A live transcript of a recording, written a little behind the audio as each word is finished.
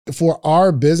For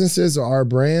our businesses or our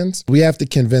brands, we have to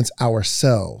convince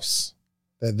ourselves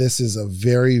that this is a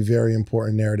very, very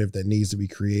important narrative that needs to be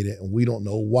created. And we don't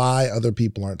know why other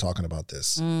people aren't talking about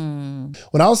this. When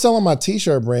I was selling my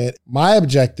t-shirt brand, my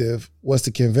objective was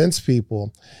to convince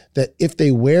people that if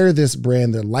they wear this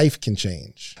brand, their life can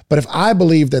change. But if I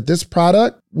believe that this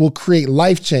product will create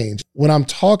life change, when I'm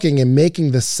talking and making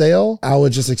the sale, I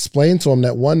would just explain to them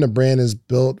that one, the brand is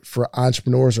built for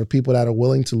entrepreneurs or people that are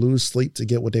willing to lose sleep to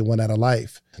get what they want out of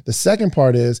life. The second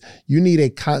part is you need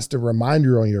a constant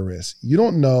reminder on your wrist. You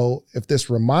don't know if this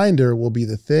reminder will be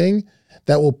the thing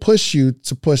that will push you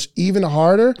to push even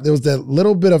harder. There was that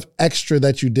little bit of extra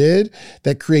that you did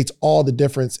that creates all the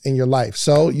difference in your life.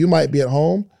 So you might be at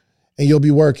home and you'll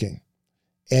be working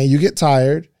and you get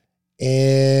tired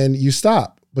and you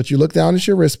stop, but you look down at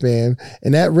your wristband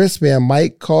and that wristband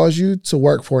might cause you to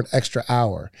work for an extra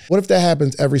hour. What if that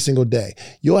happens every single day?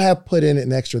 You'll have put in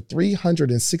an extra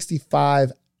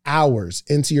 365 hours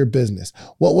into your business.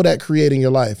 What will that create in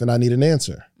your life? And I need an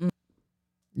answer.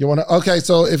 You want to? Okay,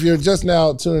 so if you're just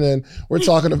now tuning in, we're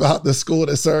talking about the school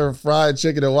that served fried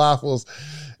chicken and waffles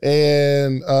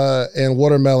and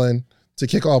watermelon to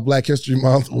kick off Black History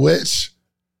Month, which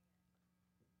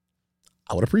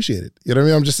I would appreciate it. You know what I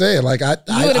mean? I'm just saying, like I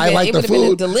like the food.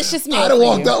 Been a delicious meal. I'd have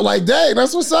walked up like, dang,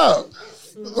 that's what's up.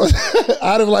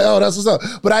 I'd have like, oh, that's what's up.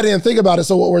 But I didn't think about it.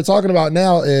 So what we're talking about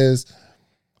now is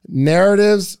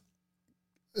narratives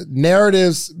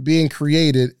being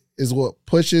created is what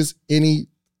pushes any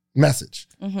message,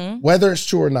 whether it's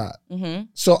true or not.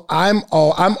 So I'm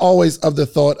always of the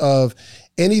thought of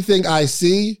anything I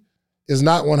see is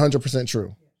not 100%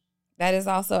 true. That is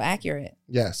also accurate.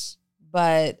 Yes.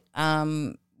 But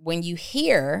when you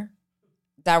hear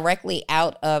directly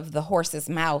out of the horse's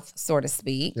mouth, so to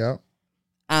speak,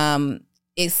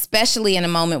 especially in a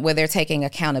moment where they're taking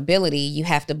accountability, you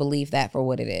have to believe that for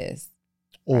what it is.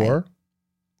 Or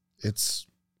it's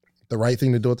the right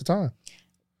thing to do at the time.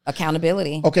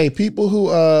 Accountability. Okay, people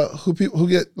who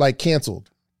get like canceled,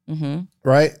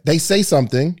 right? They say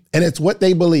something and it's what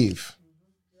they believe.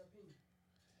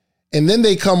 And then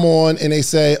they come on and they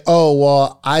say, oh,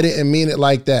 well, I didn't mean it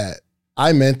like that.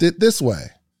 I meant it this way.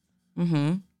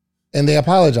 And they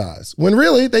apologize. When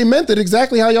really, they meant it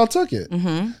exactly how y'all took it.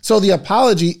 So the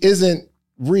apology isn't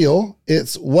real.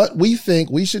 It's what we think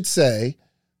we should say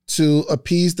to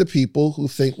appease the people who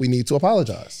think we need to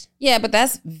apologize. Yeah, but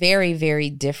that's very, very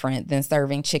different than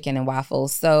serving chicken and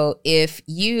waffles. So if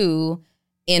you,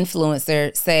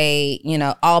 influencer, say, you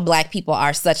know, all Black people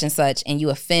are such and such, and you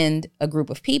offend a group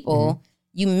of people,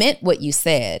 you meant what you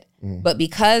said. But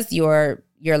because your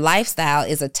lifestyle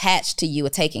is attached to you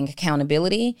taking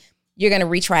accountability, you're going to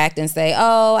retract and say,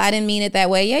 oh, I didn't mean it that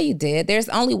way. Yeah, you did. There's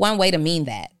only one way to mean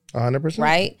that. 100%.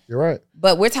 Right? You're right.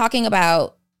 But we're talking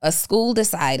about a school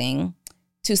deciding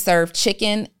to serve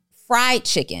fried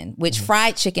chicken, which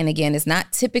fried chicken, again, is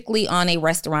not typically on a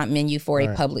restaurant menu for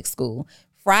a public school.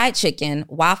 Fried chicken,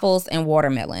 waffles, and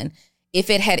watermelon. If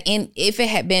it had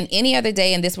been any other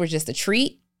day and this were just a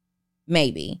treat,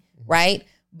 maybe, right?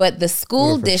 But the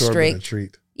school district,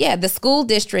 the school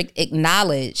district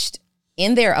acknowledged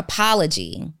in their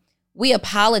apology, we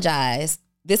apologize.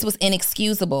 This was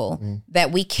inexcusable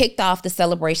that we kicked off the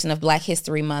celebration of Black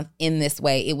History Month in this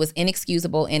way. It was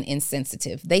inexcusable and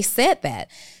insensitive. They said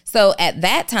that. So at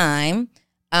that time,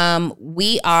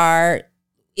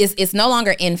 it's no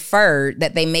longer inferred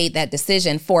that they made that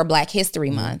decision for Black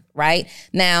History Month, right?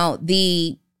 Now,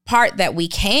 the part that we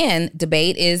can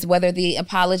debate is whether the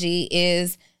apology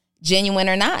is genuine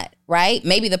or not, right?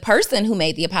 Maybe the person who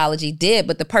made the apology did,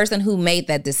 but the person who made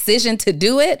that decision to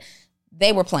do it,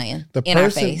 they were playing in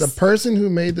our face. The person who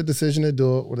made the decision to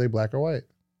do it, were they Black or white?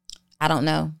 I don't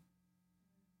know.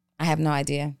 I have no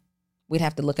idea. We'd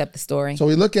have to look up the story. So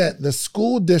we look at the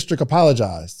school district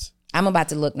apologized. I'm about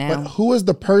to look now. But who is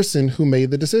the person who made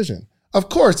the decision? Of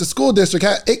course, the school district,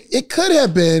 it could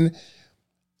have been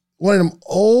one of them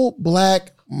old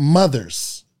Black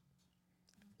mothers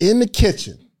in the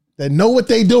kitchen that know what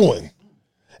they doing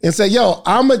and say, yo,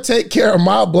 I'm going to take care of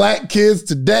my Black kids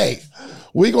today.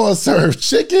 We're going to serve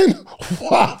chicken,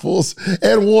 waffles,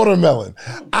 and watermelon.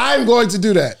 I'm going to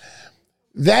do that.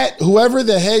 That whoever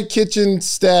the head kitchen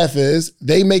staff is,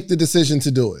 they make the decision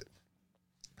to do it.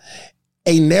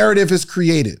 A narrative is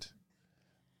created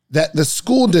that the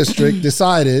school district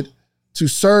decided to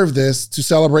serve this to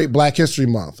celebrate Black History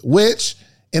Month, which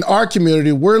in our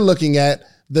community, we're looking at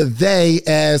the they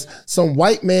as some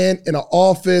white man in an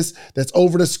office that's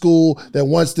over the school that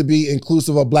wants to be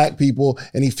inclusive of Black people,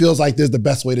 and he feels like this is the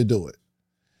best way to do it.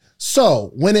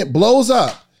 So when it blows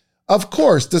up, of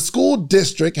course, the school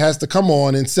district has to come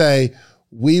on and say,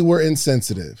 we were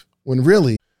insensitive when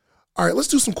really. All right, let's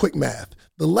do some quick math.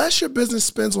 The less your business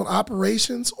spends on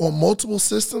operations, on multiple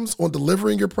systems, on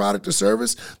delivering your product or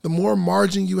service, the more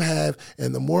margin you have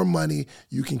and the more money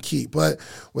you can keep. But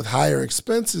with higher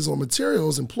expenses on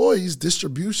materials, employees,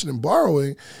 distribution, and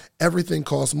borrowing, everything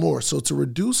costs more. So to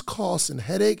reduce costs and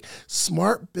headache,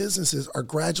 smart businesses are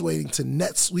graduating to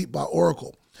NetSuite by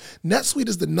Oracle. NetSuite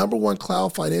is the #1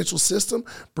 cloud financial system,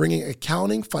 bringing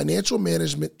accounting, financial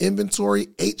management, inventory,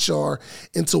 HR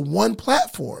into one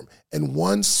platform and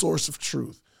one source of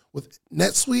truth. With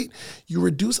NetSuite, you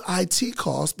reduce IT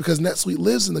costs because NetSuite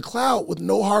lives in the cloud with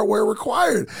no hardware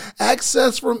required.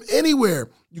 Access from anywhere.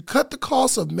 You cut the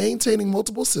cost of maintaining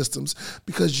multiple systems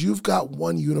because you've got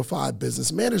one unified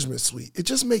business management suite. It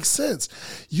just makes sense.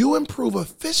 You improve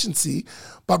efficiency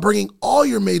by bringing all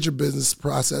your major business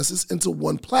processes into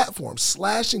one platform,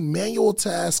 slashing manual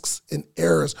tasks and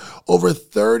errors. Over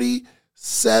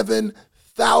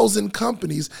 37,000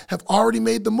 companies have already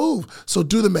made the move. So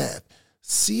do the math.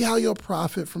 See how you'll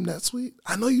profit from NetSuite?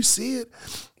 I know you see it.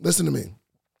 Listen to me.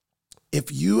 If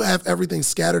you have everything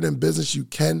scattered in business, you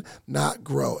cannot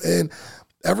grow. And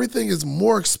everything is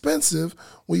more expensive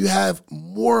when you have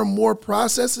more and more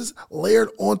processes layered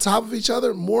on top of each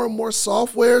other, more and more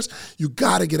softwares. You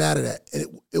got to get out of that.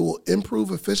 And it will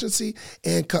improve efficiency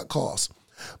and cut costs.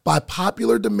 By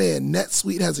popular demand,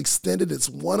 NetSuite has extended its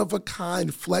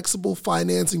one-of-a-kind flexible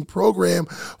financing program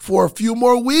for a few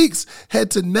more weeks.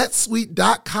 Head to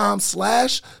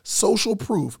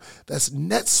netsuite.com/socialproof. That's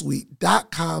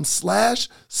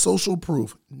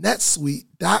netsuite.com/socialproof.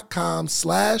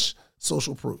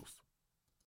 netsuite.com/socialproof.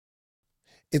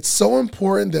 It's so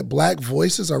important that Black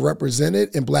voices are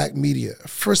represented in Black media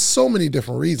for so many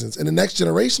different reasons. And the next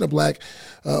generation of Black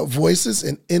voices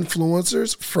and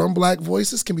influencers from Black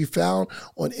voices can be found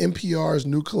on NPR's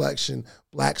new collection,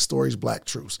 Black Stories, Black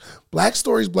Truths. Black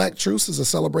Stories, Black Truths is a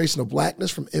celebration of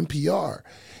Blackness from NPR.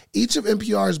 Each of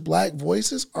NPR's Black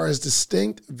voices are as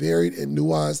distinct, varied, and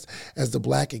nuanced as the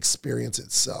Black experience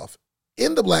itself.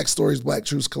 In the Black Stories, Black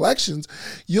Truths collections,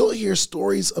 you'll hear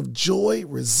stories of joy,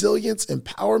 resilience,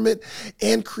 empowerment,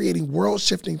 and creating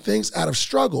world-shifting things out of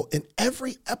struggle. And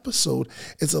every episode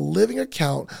is a living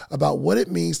account about what it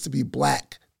means to be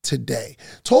Black today,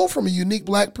 told from a unique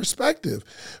Black perspective.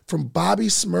 From Bobby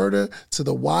Shmurda to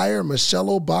The Wire,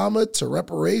 Michelle Obama to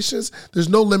reparations, there's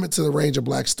no limit to the range of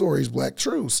Black stories, Black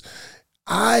truths.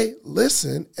 I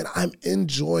listen and I'm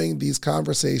enjoying these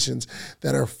conversations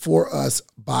that are for us,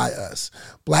 by us.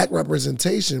 Black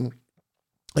representation,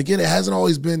 again, it hasn't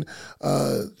always been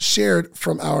shared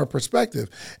from our perspective.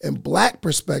 And Black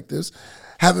perspectives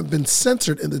haven't been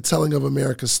centered in the telling of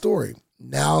America's story.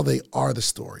 Now they are the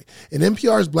story. In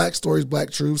NPR's Black Stories,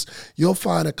 Black Truths, you'll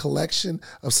find a collection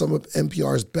of some of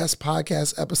NPR's best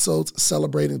podcast episodes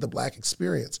celebrating the Black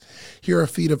experience. Here are a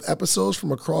feed of episodes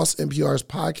from across NPR's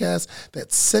podcasts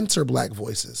that center Black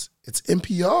voices. It's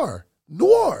NPR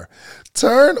Noir.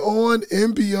 Turn on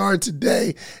NPR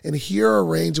today and hear a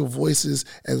range of voices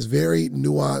as varied,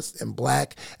 nuanced, and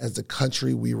Black as the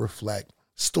country we reflect.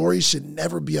 Stories should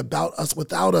never be about us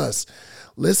without us.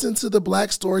 Listen to the Black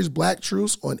Stories, Black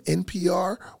Truths on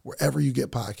NPR, wherever you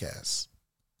get podcasts.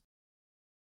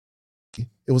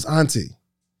 It was Auntie.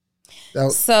 Now,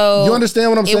 so you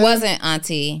understand what I'm saying? It wasn't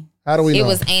Auntie. How do we know? It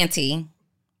was Auntie.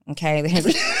 Okay.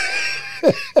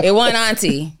 It wasn't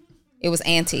Auntie. It was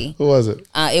Auntie. Who was it?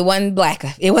 It wasn't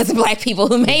Black. It wasn't Black people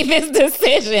who made this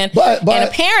decision. But and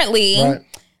apparently, right.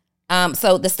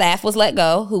 So the staff was let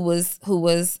go who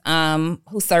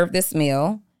served this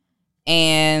meal.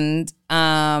 And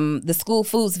the school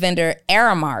foods vendor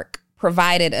Aramark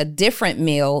provided a different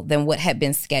meal than what had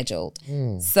been scheduled.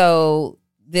 So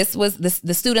this was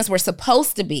the students were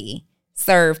supposed to be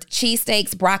served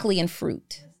cheesesteaks, broccoli, and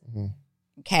fruit.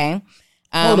 Okay.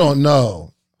 Hold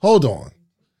on.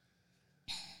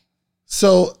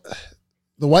 So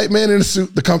the white man in the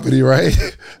suit, the company, right,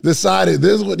 decided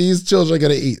this is what these children are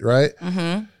going to eat, right?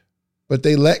 Mm-hmm. But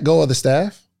they let go of the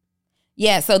staff?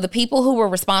 Yeah, so the people who were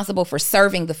responsible for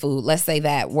serving the food, let's say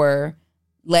that, were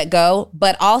let go.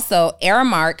 But also,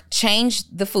 Aramark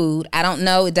changed the food. I don't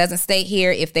know, it doesn't state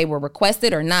here if they were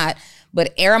requested or not,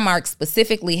 but Aramark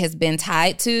specifically has been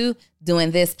tied to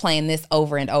doing this, playing this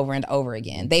over and over and over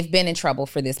again. They've been in trouble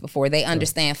for this before. They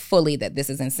understand fully that this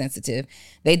is insensitive.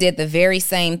 They did the very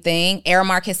same thing.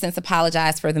 Aramark has since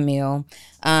apologized for the meal.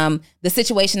 The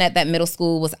situation at that middle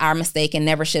school was our mistake and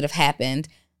never should have happened.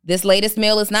 This latest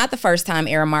meal is not the first time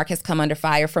Aramark has come under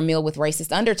fire for meal with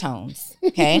racist undertones,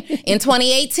 okay? In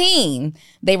 2018,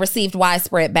 they received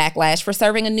widespread backlash for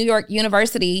serving a New York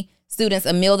University students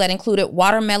a meal that included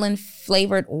watermelon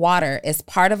flavored water as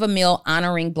part of a meal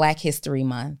honoring Black History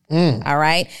Month. All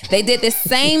right. They did the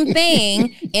same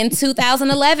thing in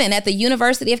 2011 at the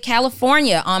University of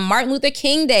California on Martin Luther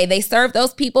King Day. They served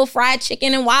those people fried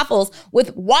chicken and waffles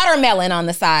with watermelon on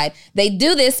the side. They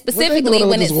do this specifically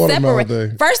when it's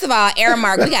separate. First of all,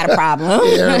 Aramark, we got a problem.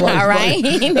 All right.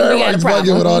 We got a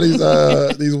problem with all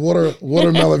these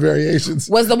watermelon variations.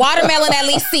 Was the watermelon at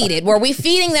least seeded? Were we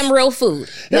feeding them real food?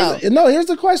 No, here's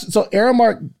the question. So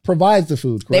Aramark provides the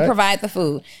food, correct? They provide the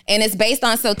food. And it's based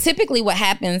on, so typically what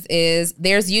happens is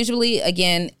there's usually,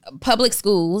 again, public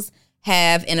schools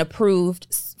have an approved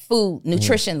food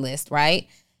nutrition list, right?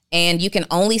 And you can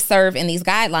only serve in these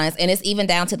guidelines. And it's even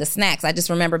down to the snacks. I just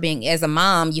remember being, as a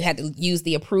mom, you had to use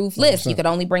the approved list. 100%. You could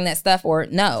only bring that stuff or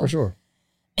no. For sure.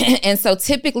 And so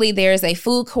typically there's a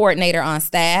food coordinator on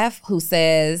staff who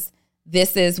says,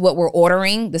 this is what we're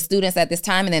ordering the students at this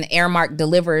time. And then Aramark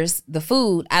delivers the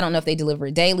food. I don't know if they deliver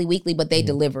it daily, weekly, but they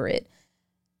deliver it.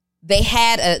 They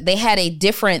had a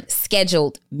different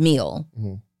scheduled meal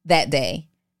that day.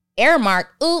 Aramark,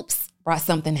 brought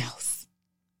something else.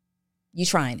 You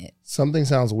trying it. Something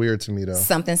sounds weird to me though.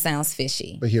 Something sounds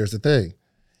fishy. But here's the thing.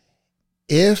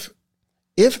 If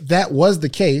that was the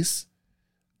case,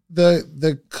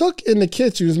 the cook in the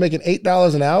kitchen who's making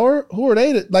 $8 an hour, who are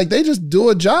they? They just do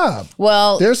a job.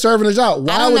 Well, they're serving a job.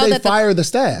 Why would they fire the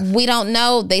staff? We don't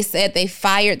know. They said they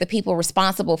fired the people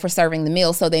responsible for serving the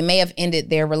meal, so they may have ended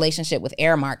their relationship with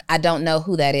Aramark. I don't know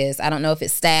who that is. I don't know if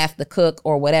it's staff, the cook,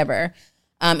 or whatever.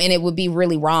 And it would be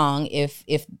really wrong if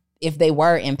they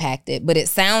were impacted. But it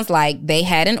sounds like they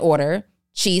had an order,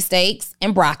 cheesesteaks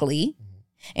and broccoli,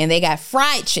 and they got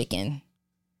fried chicken.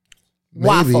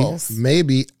 Waffles,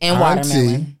 maybe and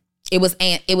watermelon. It was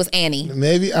Annie.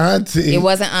 Maybe Auntie. It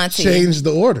wasn't Auntie. Changed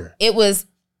the order. It was.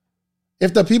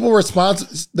 If the people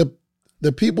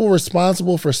the people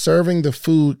responsible for serving the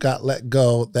food got let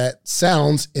go, that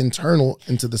sounds internal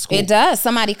into the school. It does.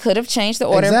 Somebody could have changed the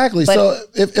order. Exactly. So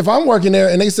if I'm working there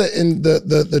and they say, and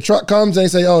the truck comes and they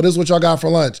say, "Oh, this is what y'all got for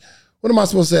lunch," what am I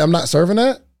supposed to say? I'm not serving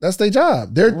that. That's their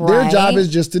job. Their job is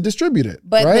just to distribute it.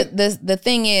 But right? the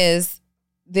thing is.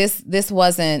 This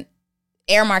wasn't,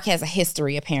 Aramark has a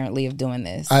history apparently of doing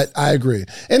this. I agree.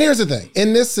 And here's the thing.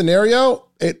 In this scenario,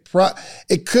 it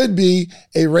could be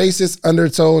a racist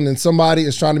undertone and somebody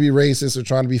is trying to be racist or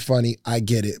trying to be funny. I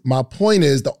get it. My point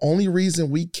is the only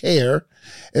reason we care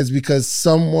is because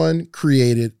someone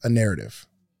created a narrative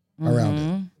around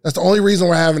it. That's the only reason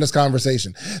we're having this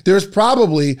conversation. There's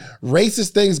probably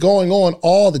racist things going on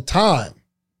all the time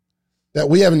that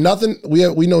we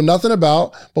know nothing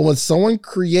about, but when someone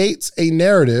creates a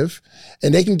narrative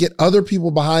and they can get other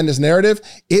people behind this narrative,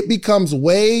 it becomes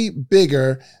way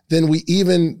bigger than we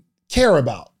even care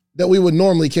about, that we would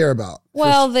normally care about.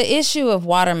 Well, the issue of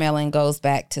watermelon goes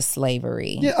back to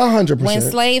slavery. Yeah, 100%. When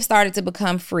slaves started to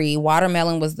become free,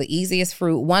 watermelon was the easiest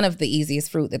fruit, one of the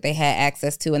easiest fruit that they had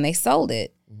access to, and they sold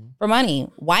it for money.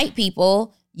 White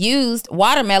people used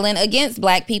watermelon against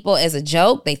Black people as a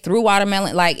joke. They threw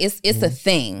watermelon, it's a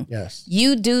thing. Yes.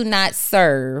 You do not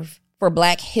serve for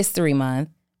Black History Month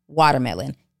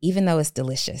watermelon, even though it's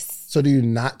delicious. So do you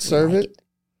not serve it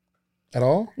at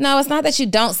all? No, it's not that you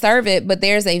don't serve it, but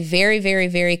there's a very, very,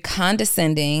 very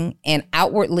condescending and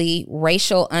outwardly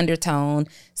racial undertone,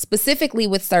 specifically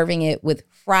with serving it with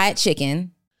fried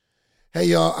chicken. Hey,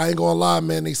 y'all, I ain't gonna lie,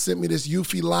 man. They sent me this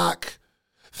Eufy lock.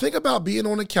 Think about being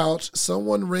on the couch,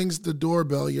 someone rings the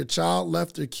doorbell, your child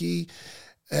left their key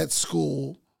at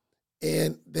school,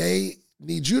 and they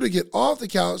need you to get off the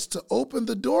couch to open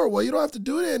the door. Well, you don't have to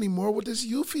do it anymore with this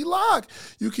Eufy lock.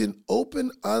 You can open,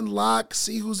 unlock,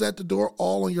 see who's at the door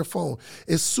all on your phone.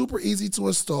 It's super easy to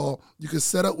install. You can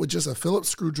set up with just a Phillips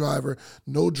screwdriver,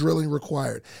 no drilling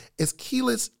required. It's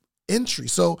keyless entry.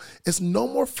 So it's no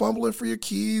more fumbling for your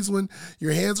keys when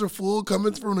your hands are full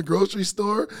coming from the grocery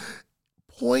store.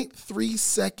 0.3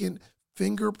 second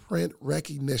fingerprint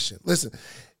recognition. Listen,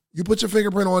 you put your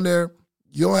fingerprint on there,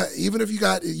 you don't have, even if you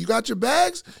got your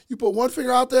bags, you put one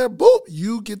finger out there, boop,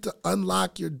 you get to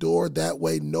unlock your door that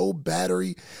way. No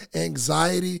battery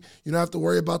anxiety. You don't have to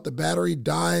worry about the battery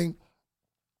dying.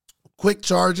 Quick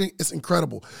charging, it's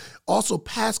incredible. Also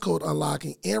passcode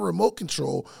unlocking and remote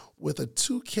control with a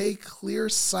 2K clear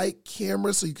sight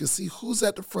camera so you can see who's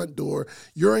at the front door.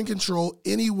 You're in control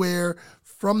anywhere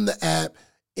from the app.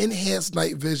 Enhanced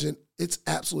night vision. It's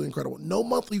absolutely incredible. No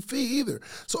monthly fee either.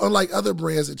 So unlike other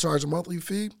brands that charge a monthly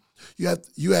fee, you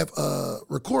have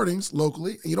recordings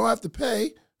locally, and you don't have to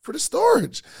pay for the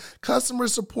storage. Customer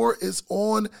support is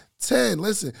on 10.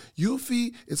 Listen,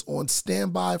 Eufy is on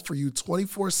standby for you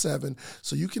 24/7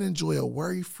 so you can enjoy a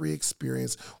worry-free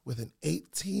experience with an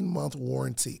 18-month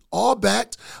warranty, all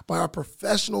backed by our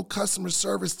professional customer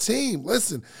service team.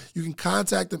 Listen, you can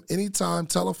contact them anytime,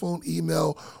 telephone,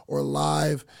 email, or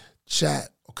live chat,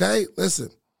 okay? Listen,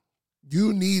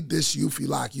 you need this Eufy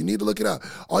lock. You need to look it up.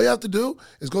 All you have to do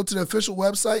is go to the official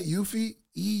website, Eufy,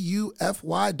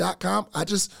 EUFY.com. I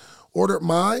just ordered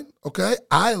mine, okay?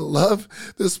 I love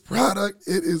this product.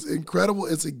 It is incredible.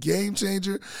 It's a game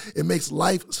changer. It makes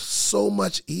life so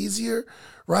much easier,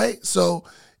 right? So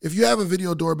if you have a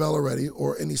video doorbell already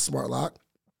or any smart lock,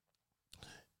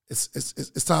 it's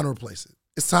time to replace it.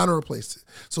 It's time to replace it.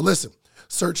 So listen,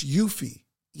 search Eufy,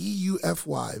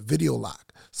 EUFY, video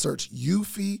lock. Search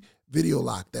Eufy video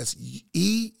lock. That's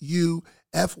EUFY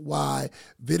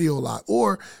video lock,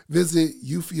 or visit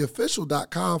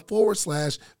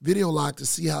eufyofficial.com/video lock to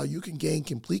see how you can gain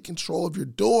complete control of your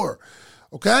door.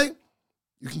 Okay?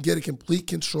 You can get a complete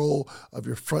control of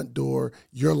your front door,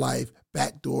 your life,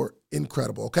 back door.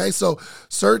 Incredible. Okay? So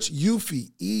search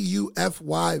Eufy,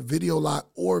 EUFY video lock,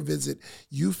 or visit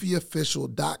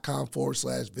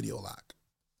eufyofficial.com/video lock.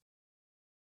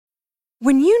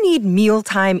 When you need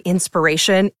mealtime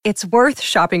inspiration, it's worth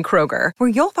shopping Kroger, where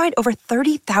you'll find over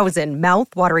 30,000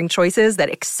 mouth-watering choices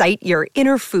that excite your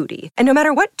inner foodie. And no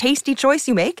matter what tasty choice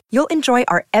you make, you'll enjoy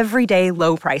our everyday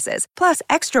low prices, plus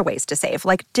extra ways to save,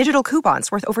 like digital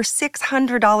coupons worth over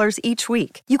 $600 each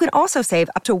week. You can also save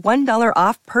up to $1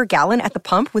 off per gallon at the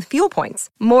pump with fuel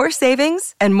points. More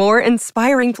savings and more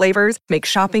inspiring flavors make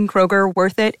shopping Kroger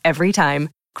worth it every time.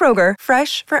 Kroger,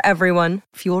 fresh for everyone.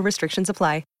 Fuel restrictions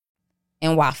apply.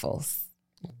 And waffles.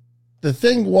 The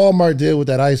thing Walmart did with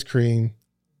that ice cream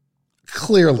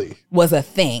clearly was a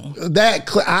thing.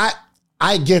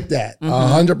 I get that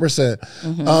 100%,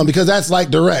 because that's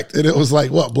like direct, and it was like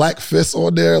what, Black Fist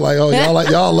on there, like, oh,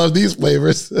 y'all love these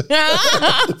flavors.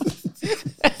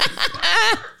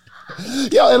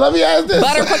 Yo, and let me ask this: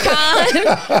 butter pecan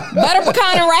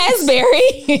and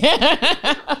raspberry.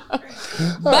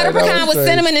 Butter pecan with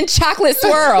cinnamon and chocolate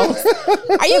swirls.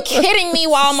 Are you kidding me,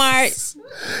 Walmart?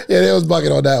 Yeah, they was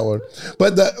bugging on that one.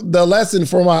 But the lesson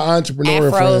for my entrepreneur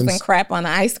Afros friends, and crap on the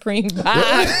ice cream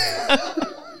vibe.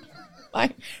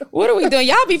 Like, what are we doing?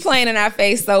 Y'all be playing in our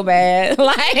face so bad.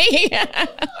 Like,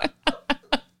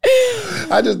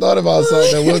 I just thought about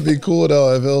something that would be cool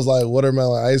though if it was like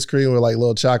watermelon ice cream with like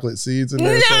little chocolate seeds in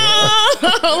there. No,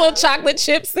 little chocolate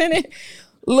chips in it.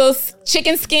 Little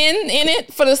chicken skin in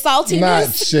it for the saltiness.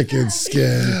 Not chicken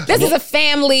skin. This is a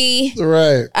family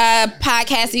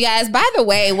podcast, you guys. By the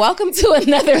way, welcome to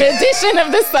another edition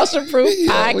of the Social Proof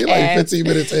Podcast. We're like 15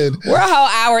 minutes in. We're a whole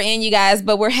hour in, you guys,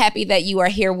 but we're happy that you are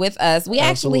here with us. We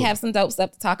actually have some dope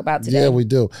stuff to talk about today. Yeah, we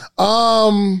do.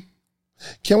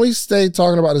 Can we stay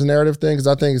talking about this narrative thing? Because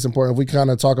I think it's important if we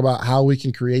kind of talk about how we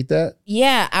can create that.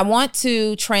 Yeah, I want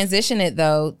to transition it,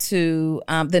 though, to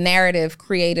the narrative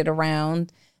created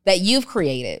around that you've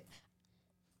created.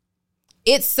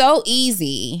 It's so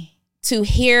easy to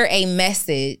hear a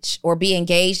message or be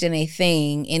engaged in a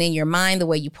thing, and in your mind, the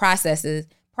way you process it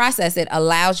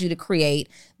allows you to create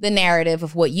the narrative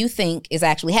of what you think is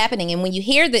actually happening. And when you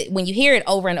hear it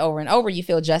over and over and over, you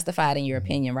feel justified in your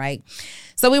opinion, right?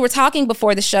 So we were talking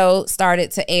before the show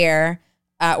started to air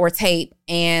or tape,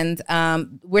 and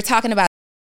we're talking about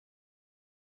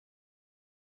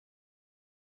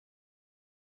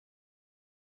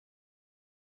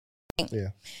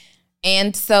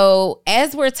And so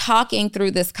as we're talking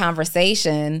through this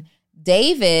conversation,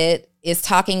 David is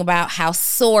talking about how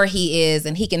sore he is,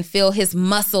 and he can feel his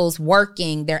muscles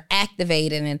working. They're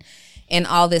activated and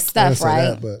all this stuff,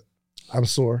 right? That, but I'm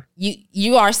sore.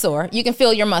 You are sore. You can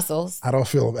feel your muscles. I don't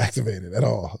feel them activated at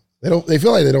all. They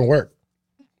feel like they don't work.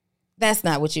 That's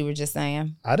not what you were just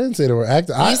saying. I didn't say they were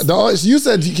active. You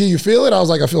said, can you feel it? I was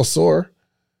like, I feel sore.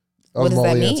 What does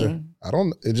that mean? Answer. I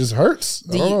don't, it just hurts.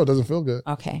 I don't know. It doesn't feel good.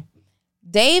 Okay.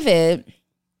 David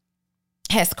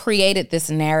has created this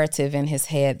narrative in his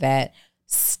head that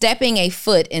stepping a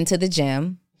foot into the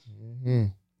gym,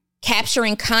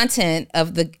 capturing content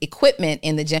of the equipment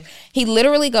in the gym. He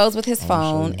literally goes with his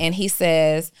phone and he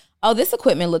says, oh, this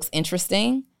equipment looks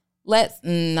interesting.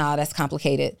 That's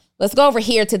complicated. Let's go over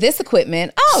here to this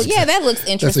equipment. Oh, yeah, that looks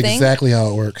interesting. That's exactly how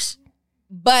it works.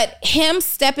 But him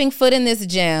stepping foot in this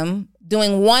gym,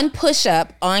 doing one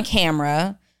push-up on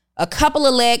camera, a couple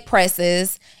of leg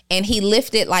presses, and he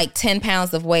lifted like 10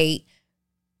 pounds of weight.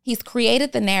 He's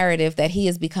created the narrative that he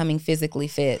is becoming physically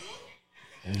fit.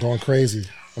 I'm going crazy.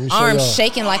 Let me show Arms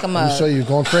shaking like a mug. Let me show you.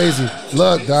 Going crazy.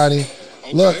 Look, Donnie.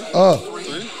 Look up.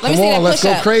 Let me see that let's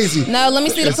push-up. go crazy. No, let me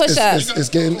see the push-up. It's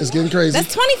getting crazy.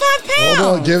 That's 25 pounds.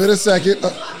 Hold on, give it a second.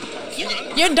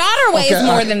 Your daughter weighs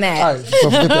more than that. All right, so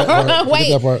forget that part.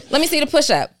 Wait, that part. let me see the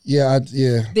push-up. Yeah.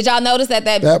 Did y'all notice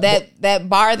that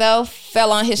bar though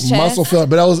fell on his chest? Muscle fell,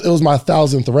 but it was my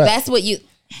 1,000th rep. That's what you.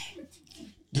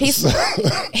 He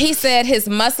said his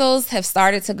muscles have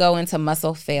started to go into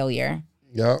muscle failure.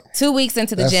 Yeah. 2 weeks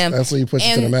into the gym. That's when you push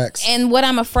it to the max. And what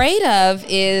I'm afraid of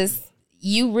is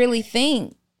you really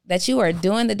think that you are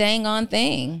doing the dang on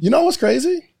thing. You know what's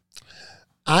crazy?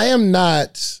 I'm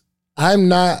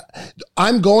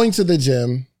going to the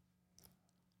gym,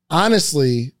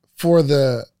 honestly, for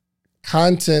the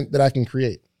content that I can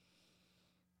create.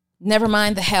 Never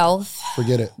mind the health.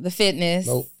 Forget it. The fitness.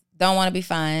 Nope. Don't want to be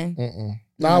fine.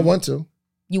 No, I want to.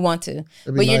 You want to.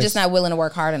 But you're just not willing to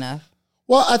work hard enough.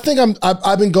 Well, I think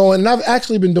I've been going, and I've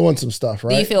actually been doing some stuff,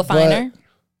 right? Do you feel finer?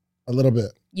 But a little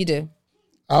bit. You do.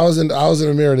 I was in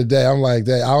the mirror today. I'm like,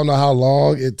 I don't know how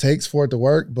long it takes for it to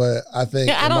work, but I think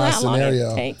in my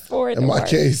scenario, in my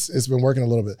case, it's been working a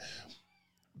little bit.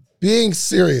 Being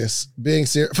serious.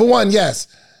 For one, yes,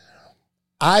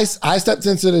 I stepped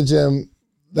into the gym,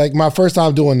 like my first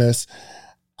time doing this.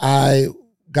 I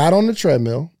got on the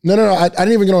treadmill. No, I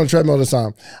didn't even get on the treadmill this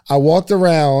time. I walked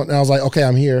around and I was like, okay,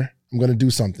 I'm here. I'm going to do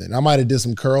something. I might have did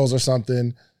some curls or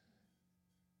something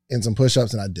and some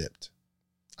push-ups and I dipped.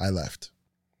 I left.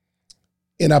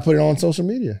 And I put it on social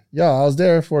media. Yeah, I was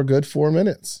there for a good 4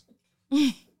 minutes.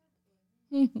 This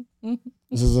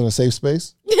isn't a safe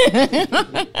space.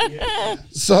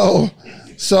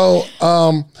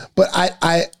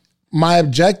 But my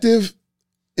objective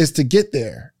is to get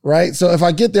there, right? So if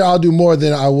I get there, I'll do more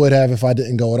than I would have if I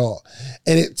didn't go at all.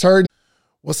 And it turned.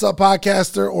 What's up,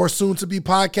 podcaster or soon to be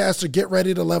podcaster? Get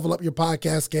ready to level up your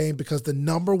podcast game because the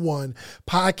 #1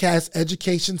 podcast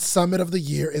education summit of the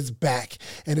year is back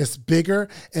and it's bigger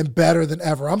and better than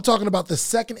ever. I'm talking about the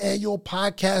 2nd annual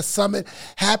podcast summit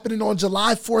happening on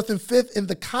July 4th and 5th in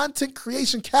the content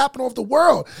creation capital of the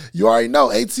world. You already know,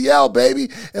 ATL,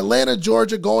 baby. Atlanta,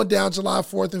 Georgia, going down July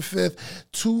 4th and 5th,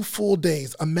 2 full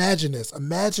days. Imagine this.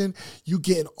 Imagine you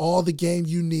getting all the game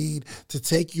you need to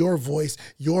take your voice,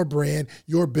 your brand,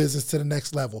 your business to the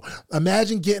next level.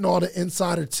 Imagine getting all the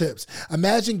insider tips.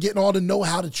 Imagine getting all the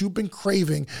know-how that you've been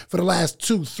craving for the last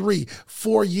 2, 3,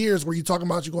 4 years where you're talking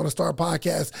about you're going to start a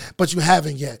podcast, but you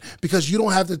haven't yet because you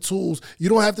don't have the tools, you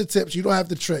don't have the tips, you don't have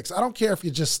the tricks. I don't care if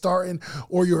you're just starting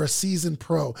or you're a seasoned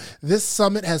pro. This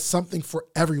summit has something for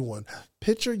everyone.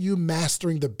 Picture you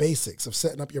mastering the basics of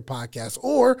setting up your podcast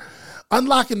or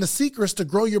unlocking the secrets to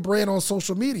grow your brand on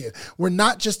social media. We're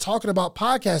not just talking about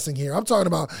podcasting here. I'm talking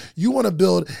about you want to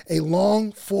build a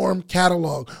long form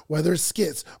catalog, whether it's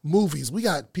skits, movies. We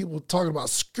got people talking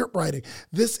about script writing.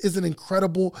 This is an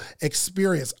incredible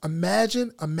experience.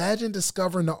 Imagine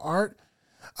discovering the art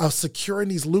of securing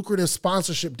these lucrative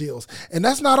sponsorship deals. And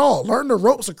that's not all. Learn the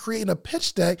ropes of creating a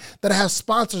pitch deck that has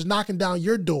sponsors knocking down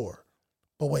your door.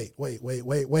 But wait.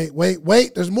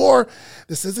 There's more.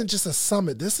 This isn't just a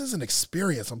summit. This is an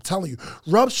experience. I'm telling you,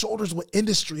 rub shoulders with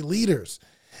industry leaders.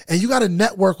 And you got to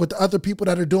network with the other people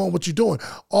that are doing what you're doing.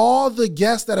 All the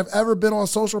guests that have ever been on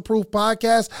Social Proof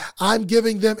Podcast, I'm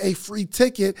giving them a free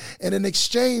ticket. And in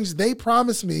exchange, they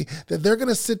promise me that they're going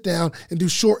to sit down and do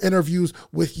short interviews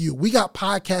with you. We got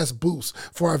podcast booths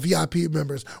for our VIP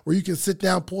members where you can sit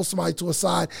down, pull somebody to a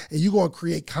side, and you're going to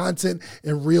create content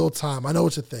in real time. I know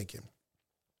what you're thinking.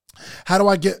 How do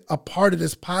I get a part of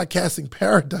this podcasting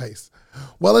paradise?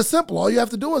 Well, it's simple. All you have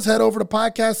to do is head over to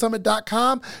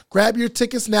podcastsummit.com, grab your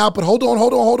tickets now, but hold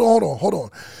on,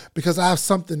 because I have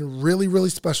something really, really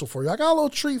special for you. I got a little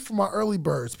treat for my early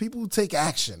birds, people who take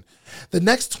action. The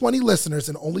next 20 listeners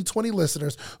and only 20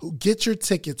 listeners who get your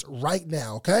tickets right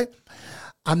now, okay?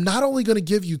 I'm not only going to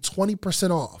give you 20%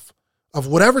 off of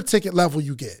whatever ticket level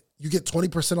you get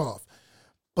 20% off.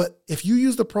 But if you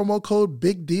use the promo code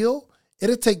Big Deal,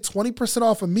 it'll take 20%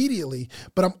 off immediately,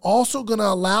 but I'm also going to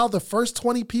allow the first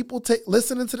 20 people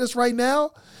listening to this right now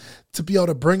to be able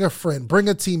to bring a friend, bring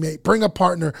a teammate, bring a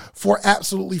partner for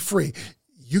absolutely free.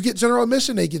 You get general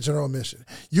admission, they get general admission.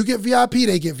 You get VIP,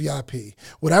 they get VIP.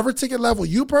 Whatever ticket level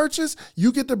you purchase,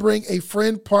 you get to bring a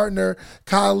friend, partner,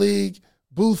 colleague,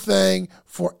 boo thing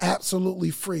for absolutely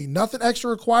free. Nothing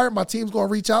extra required. My team's going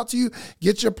to reach out to you,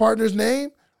 get your partner's name,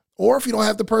 or if you don't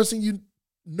have the person you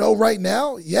know right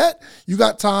now yet, you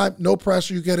got time, no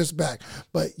pressure, you get us back.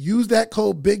 But use that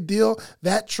code Big Deal.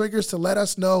 That triggers to let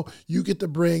us know you get to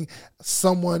bring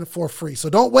someone for free.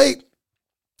 So don't wait.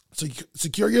 So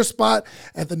secure your spot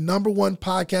at the #1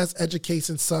 podcast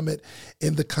education summit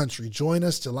in the country. Join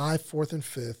us July 4th and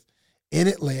 5th in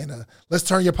Atlanta. Let's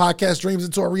turn your podcast dreams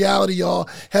into a reality, y'all.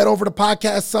 Head over to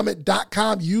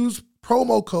podcastsummit.com. Use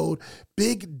promo code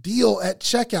Big Deal at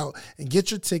checkout and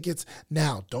get your tickets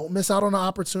now. Don't miss out on the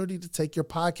opportunity to take your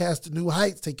podcast to new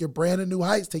heights, take your brand to new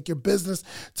heights, take your business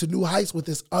to new heights with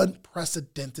this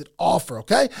unprecedented offer,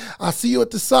 okay? I'll see you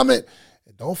at the summit.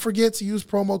 And don't forget to use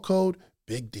promo code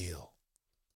Big Deal.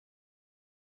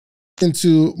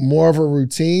 Into more of a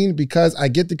routine because I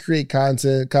get to create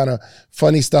content, kind of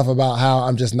funny stuff about how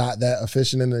I'm just not that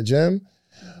efficient in the gym.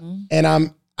 Mm-hmm.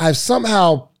 And I've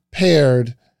somehow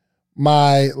paired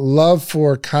my love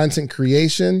for content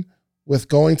creation with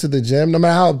going to the gym. No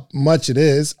matter how much it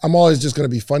is, I'm always just going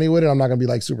to be funny with it. I'm not going to be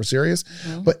like super serious.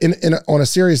 Mm-hmm. But on a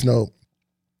serious note,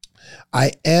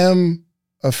 I am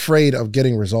afraid of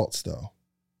getting results though.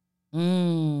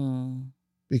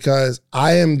 Because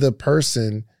I am the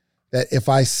person that if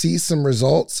I see some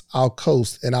results, I'll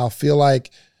coast and I'll feel like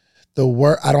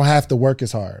I don't have to work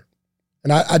as hard.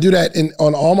 And I do that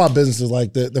on all my businesses.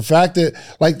 Like the fact that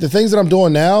like the things that I'm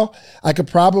doing now, I could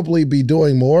probably be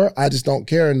doing more. I just don't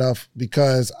care enough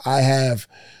because I have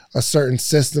a certain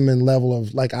system and level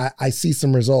of like, I see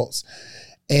some results.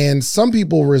 And some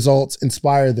people results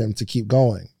inspire them to keep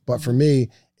going. But for me,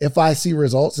 if I see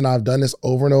results, and I've done this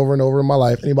over and over and over in my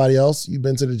life, anybody else, you've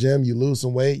been to the gym, you lose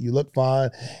some weight, you look fine,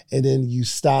 and then you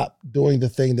stop doing the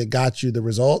thing that got you the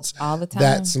results. All the time.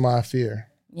 That's my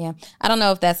fear. Yeah. I don't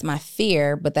know if that's my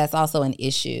fear, but that's also an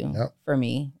issue for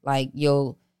me. Like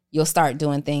you'll start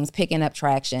doing things, picking up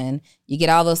traction. You get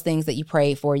all those things that you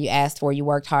prayed for, you asked for, you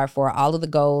worked hard for. All of the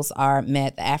goals are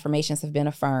met. The affirmations have been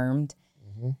affirmed.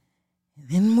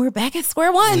 And we're back at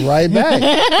square one. Right back.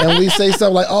 And we say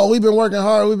stuff like, oh, we've been working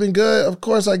hard. We've been good. Of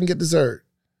course I can get dessert.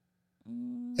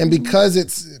 And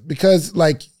because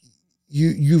like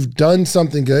you've done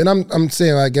something good. And I'm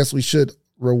saying, I guess we should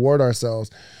reward ourselves,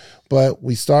 but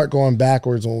we start going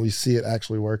backwards when we see it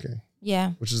actually working.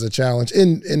 Yeah. Which is a challenge.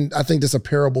 And I think that's a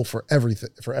parable for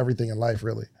everything in life,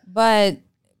 really. But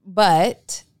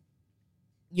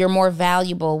you're more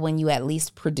valuable when you at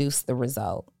least produce the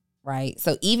result. Right.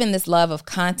 So even this love of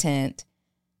content,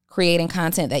 creating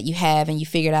content that you have and you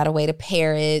figured out a way to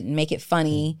pair it and make it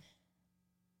funny,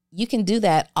 you can do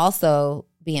that also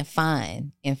being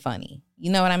fine and funny.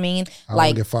 You know what I mean? I don't want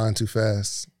to get fined too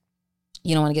fast.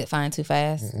 You don't want to get fined too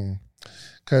fast?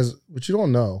 Because what you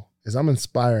don't know is I'm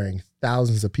inspiring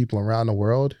thousands of people around the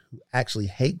world who actually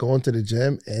hate going to the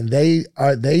gym. And they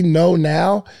know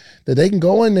now that they can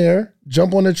go in there,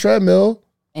 jump on the treadmill,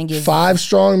 and get 5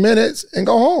 strong minutes and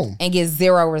go home. And get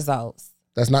 0 results.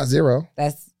 That's not 0.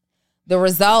 The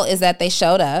result is that they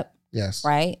showed up. Yes.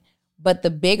 Right? But the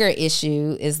bigger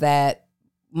issue is that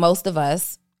most of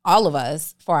us, all of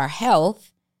us, for our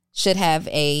health, should have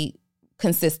a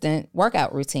consistent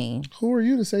workout routine. Who are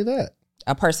you to say that?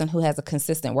 A person who has a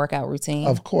consistent workout routine.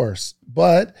 Of course.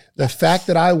 But the fact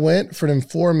that I went for them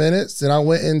 4 minutes and I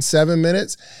went in 7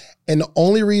 minutes, and the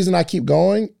only reason I keep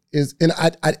going is, and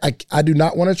I do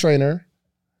not want a trainer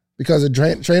because a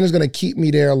trainer's going to keep me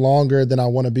there longer than I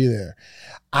want to be there.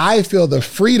 I feel the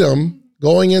freedom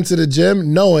going into the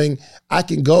gym knowing I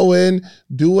can go in,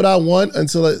 do what I want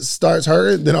until it starts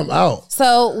hurting, then I'm out.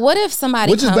 So what if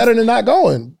somebody Which is better than not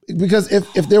going. Because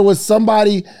if there was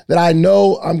somebody that I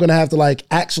know I'm going to have to like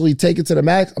actually take it to the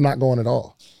max, I'm not going at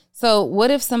all. So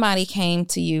what if somebody came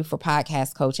to you for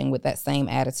podcast coaching with that same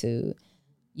attitude?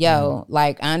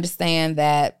 Like I understand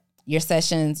that your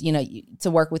sessions,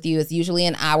 to work with you is usually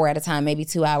an hour at a time, maybe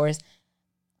 2 hours.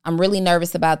 I'm really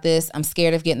nervous about this. I'm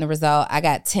scared of getting the result. I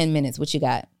got 10 minutes. What you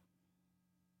got?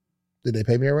 Did they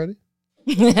pay me already?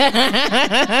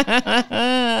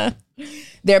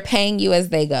 They're paying you as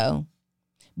they go.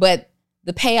 But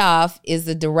the payoff is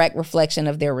a direct reflection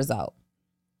of their result.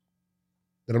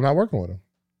 Then I'm not working with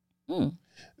them.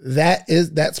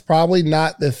 That's probably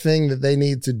not the thing that they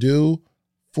need to do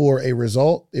for a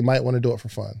result. They might want to do it for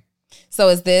fun. So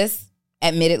is this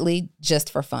admittedly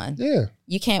just for fun? Yeah.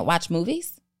 You can't watch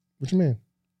movies? What you mean?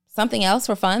 Something else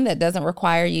for fun that doesn't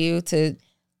require you to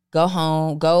go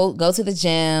home, go to the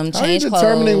gym, change clothes. How are you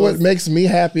determining what makes me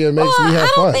happy or makes me have fun?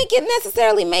 I don't think it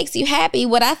necessarily makes you happy.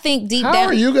 What I think deep down. How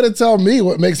are you going to tell me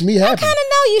what makes me happy? I kind of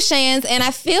know you, Shans, and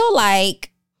I feel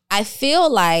like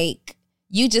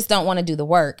you just don't want to do the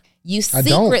work. You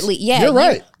secretly, you're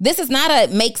right. This is not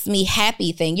a makes me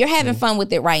happy thing. You're having fun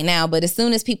with it right now, but as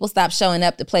soon as people stop showing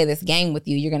up to play this game with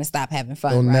you, you're going to stop having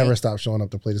fun. They'll never stop showing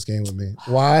up to play this game with me.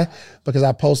 Why? Because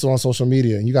I posted on social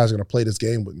media and you guys are going to play this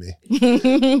game with me.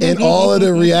 And all of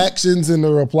the reactions and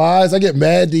the replies, I get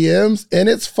mad DMs and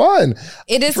it's fun.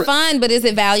 It is fun, but is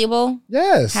it valuable?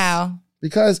 Yes. How?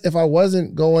 Because if I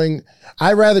wasn't going,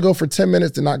 I'd rather go for 10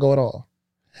 minutes than not go at all.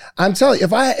 I'm telling you,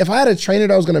 if I had a trainer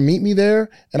that was going to meet me there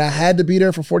and I had to be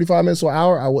there for 45 minutes to an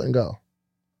hour, I wouldn't go.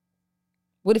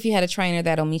 What if you had a trainer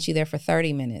that'll meet you there for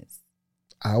 30 minutes?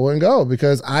 I wouldn't go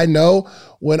because I know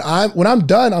when I'm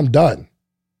done, I'm done.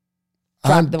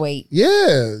 Drop the weight.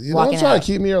 Yeah. You don't try to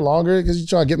keep me here longer because you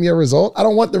try to get me a result. I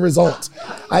don't want the results.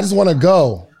 I just want to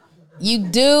go. You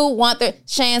do want the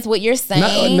chance. What you're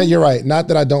saying. You're right. Not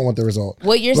that I don't want the result.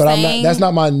 What you're saying. That's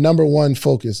not my number one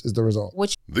focus is the result.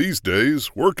 These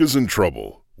days, work is in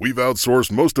trouble. We've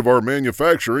outsourced most of our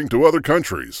manufacturing to other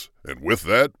countries. And with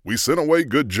that, we sent away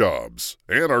good jobs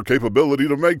and our capability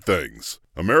to make things.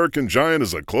 American Giant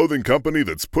is a clothing company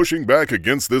that's pushing back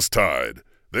against this tide.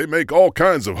 They make all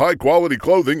kinds of high-quality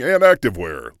clothing and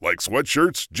activewear, like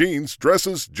sweatshirts, jeans,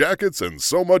 dresses, jackets, and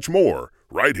so much more,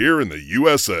 right here in the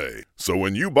USA. So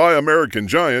when you buy American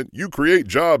Giant, you create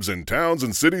jobs in towns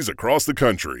and cities across the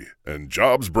country. And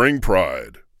jobs bring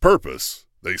pride, purpose.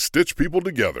 They stitch people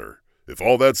together. If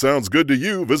all that sounds good to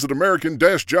you, visit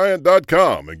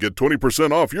American-Giant.com and get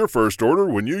 20% off your first order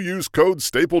when you use code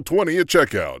STAPLE20 at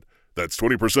checkout. That's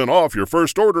 20% off your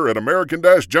first order at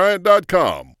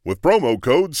American-Giant.com with promo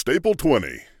code STAPLE20.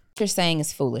 What you're saying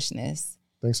is foolishness.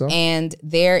 Think so? And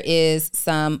there is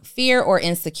some fear or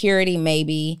insecurity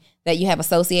maybe that you have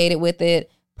associated with it.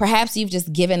 Perhaps you've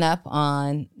just given up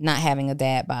on not having a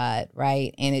dad bod,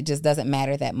 right? And it just doesn't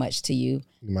matter that much to you.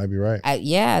 You might be right.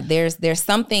 There's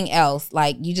something else.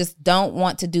 Like you just don't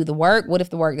want to do the work. What if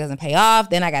the work doesn't pay off?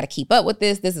 Then I got to keep up with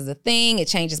this. This is a thing. It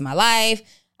changes my life.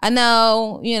 I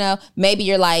know, maybe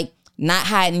you're like not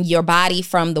hiding your body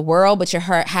from the world, but you're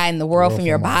hiding the world from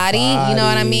your body. You know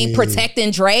what I mean? Protecting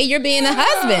Dre. You're being a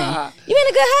husband. You're being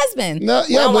a good husband. No,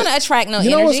 yeah, I don't want to attract no energy.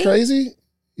 You know what's crazy?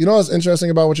 You know what's interesting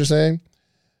about what you're saying?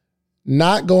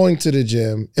 Not going to the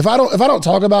gym. If I don't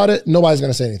talk about it, nobody's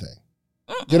going to say anything.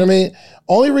 You know what I mean?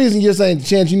 Only reason you're saying,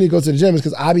 Chance, you need to go to the gym is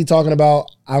because I be talking about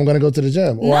I'm going to go to the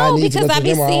gym. Or I need to go to the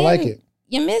gym or I don't like it.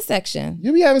 Your midsection.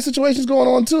 You be having situations going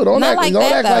on too. Don't act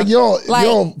like you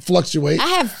don't fluctuate. I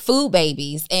have food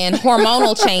babies and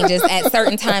hormonal changes at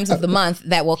certain times of the month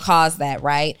that will cause that,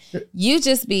 right? You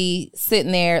just be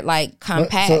sitting there like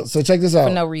compact. So check this out.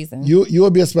 For no reason. You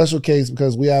would be a special case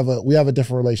because we have a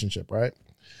different relationship, right?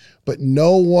 But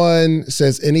no one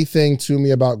says anything to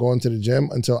me about going to the gym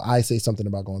until I say something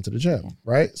about going to the gym,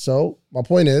 right? So my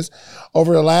point is,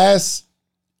 over the last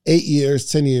 8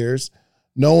 years, 10 years,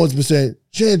 no one's been saying,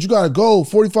 Chance, you got to go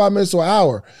 45 minutes to an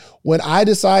hour. When I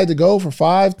decide to go for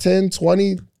 5, 10,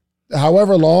 20,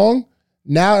 however long,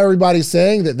 now everybody's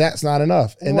saying that that's not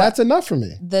enough. And that's enough for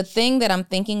me. The thing that I'm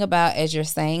thinking about as you're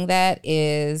saying that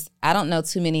is I don't know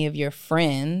too many of your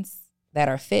friends that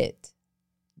are fit.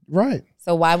 Right.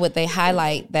 So why would they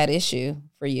highlight that issue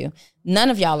for you? None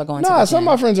of y'all are going to the gym. Some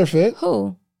of my friends are fit.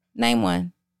 Who? Name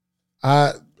one.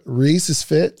 Reese is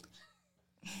fit.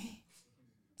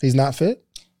 He's not fit?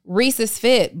 Reese is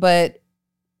fit, but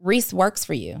Reese works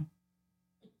for you.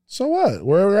 So what?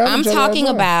 I'm talking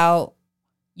about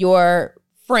your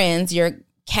friends, your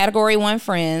category 1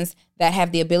 friends that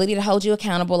have the ability to hold you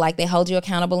accountable like they hold you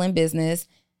accountable in business.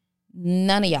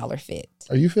 None of y'all are fit.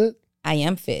 Are you fit? I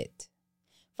am fit.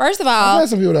 First of all, I've had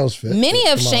some people that was fit. Many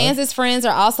of Shanz's friends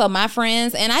are also my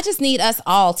friends, and I just need us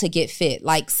all to get fit.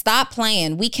 Like, stop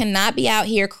playing. We cannot be out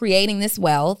here creating this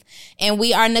wealth, and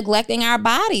we are neglecting our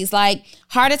bodies. Like,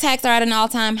 heart attacks are at an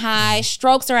all-time high.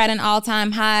 Strokes are at an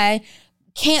all-time high.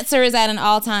 Cancer is at an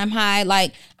all-time high.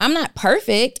 Like, I'm not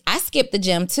perfect. I skip the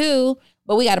gym too,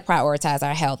 but we got to prioritize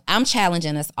our health. I'm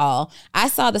challenging us all. I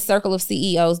saw the Circle of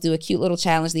CEOs do a cute little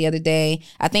challenge the other day.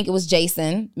 I think it was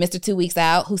Jason, Mr. 2 Weeks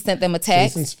Out, who sent them a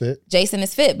text. Jason's fit. Jason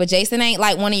is fit, but Jason ain't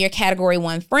like one of your category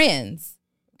 1 friends,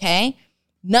 okay?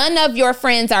 None of your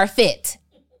friends are fit,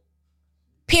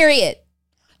 period.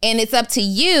 And it's up to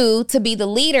you to be the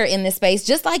leader in this space,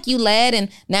 just like you led. And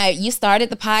now you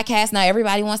started the podcast. Now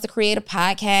everybody wants to create a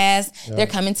podcast. Yep. They're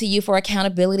coming to you for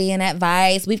accountability and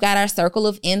advice. We've got our circle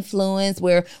of influence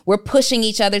where we're pushing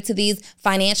each other to these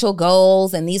financial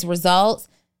goals and these results.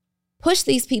 Push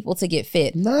these people to get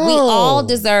fit. No. We all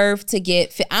deserve to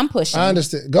get fit. I'm pushing. I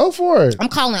understand. Go for it. I'm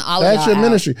calling all of That's y'all your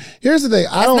ministry. Here's the thing.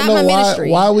 I don't know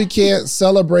why we can't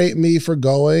celebrate me for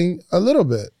going a little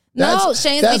bit. That's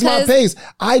my pace.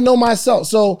 I know myself.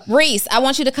 So Reese, I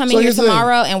want you to come in here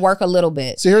tomorrow and work a little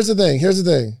bit. So here's the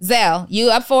thing. Zell, you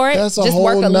up for it? That's just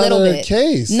work a little bit.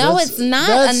 Case. No, it's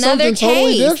not another case.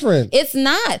 Totally different. It's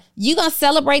not. You gonna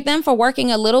celebrate them for working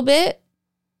a little bit?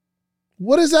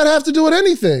 What does that have to do with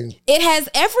anything? It has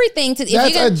everything to do.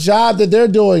 That's a job that they're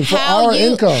doing for our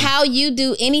income. How you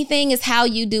do anything is how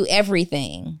you do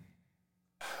everything.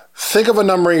 Think of a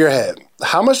number in your head.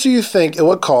 How much do you think it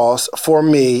would cost for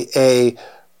me, a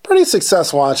pretty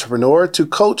successful entrepreneur to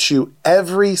coach you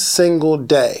every single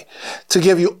day, to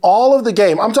give you all of the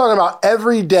game. I'm talking about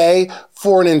every day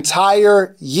for an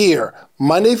entire year.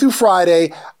 Monday through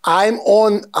Friday, I'm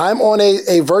on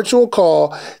a virtual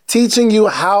call teaching you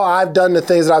how I've done the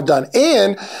things that I've done,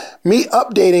 and me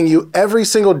updating you every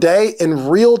single day in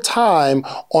real time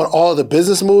on all the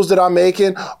business moves that I'm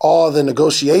making, all the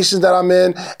negotiations that I'm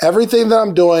in, everything that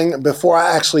I'm doing before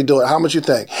I actually do it. How much you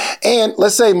think? And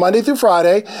let's say Monday through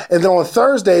Friday, and then on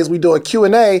Thursdays we do a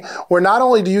Q&A where not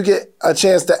only do you get a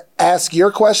chance to ask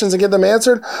your questions and get them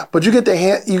answered, but you get to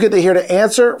hear the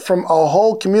answer from a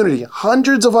whole community,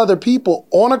 hundreds of other people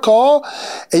on a call,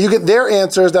 and you get their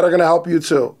answers that are going to help you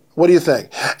too. What do you think?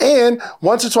 And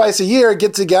once or twice a year,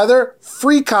 get together,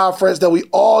 free conference that we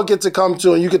all get to come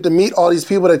to, and you get to meet all these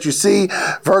people that you see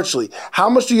virtually. How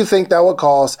much do you think that would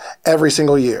cost every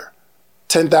single year?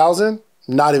 10,000?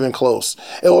 Not even close.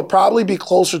 It would probably be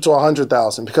closer to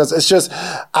 100,000 because it's just,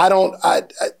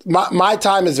 my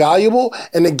time is valuable,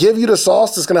 and to give you the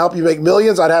sauce that's going to help you make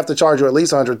millions, I'd have to charge you at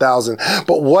least 100,000.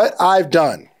 But what I've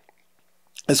done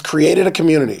is created a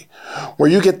community where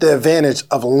you get the advantage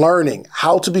of learning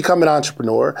how to become an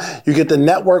entrepreneur. You get to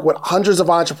network with hundreds of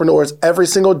entrepreneurs every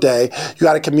single day. You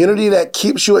got a community that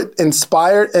keeps you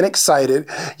inspired and excited.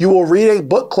 You will read a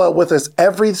book club with us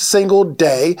every single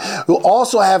day. We'll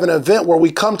also have an event where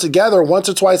we come together once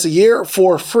or twice a year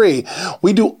for free.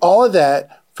 We do all of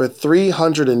that for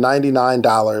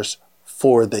 $399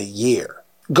 for the year.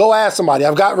 Go ask somebody.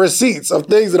 I've got receipts of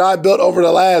things that I built over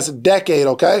the last decade,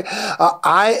 okay?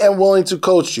 I am willing to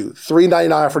coach you.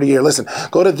 $399 for the year. Listen,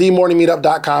 go to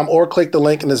themorningmeetup.com or click the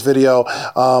link in this video.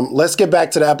 Let's get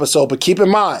back to the episode, but keep in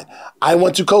mind, I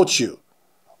want to coach you.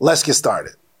 Let's get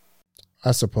started.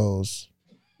 I suppose.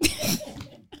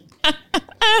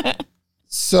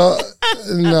 So,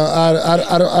 no,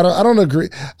 I don't agree.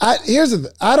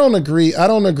 I don't agree. I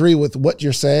don't agree with what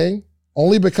you're saying,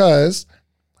 only because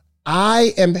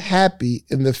I am happy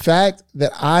in the fact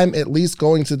that I'm at least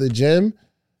going to the gym,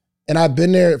 and I've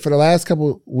been there for the last couple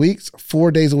of weeks,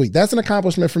 4 days a week. That's an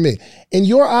accomplishment for me. In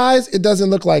your eyes, it doesn't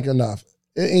look like enough.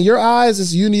 In your eyes,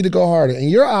 it's you need to go harder. In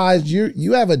your eyes,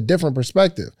 you have a different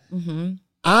perspective. Mm-hmm.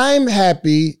 I'm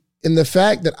happy in the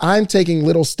fact that I'm taking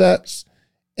little steps,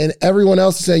 and everyone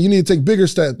else is saying you need to take bigger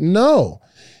steps. No.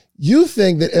 You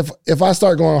think that if I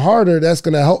start going harder, that's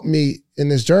going to help me in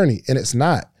this journey, and it's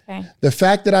not. Okay. The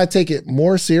fact that I take it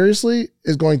more seriously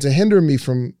is going to hinder me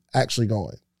from actually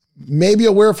going. Maybe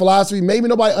a weird philosophy, maybe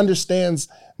nobody understands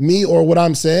me or what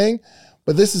I'm saying,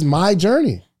 but this is my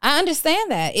journey. I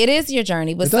understand that. It is your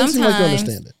journey, but it doesn't seem like you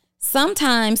understand it.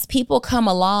 Sometimes people come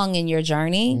along in your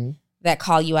journey that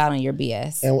call you out on your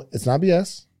BS. And it's not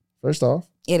BS, first off.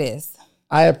 It is.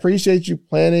 I appreciate you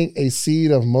planting a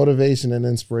seed of motivation and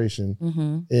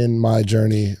inspiration in my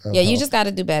journey. Yeah, you just got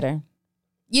to do better.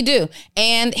 You do.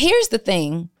 And here's the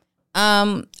thing.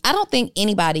 I don't think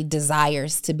anybody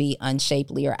desires to be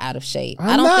unshapely or out of shape.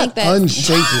 I don't think that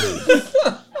unshapely.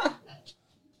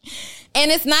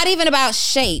 And it's not even about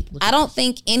shape. I don't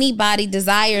think anybody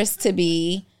desires to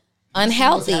be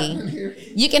unhealthy.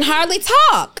 You can hardly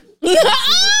talk. There's a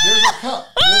cuff.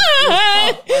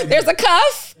 There's a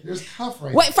cuff? There's a cuff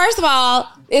right Wait, first of all,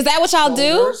 is that what y'all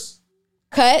do?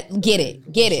 Cut, get it.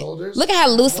 Shoulders. Look at how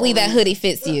loosely that hoodie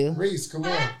fits you. Reese, come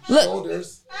on. Look.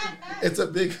 Shoulders. It's a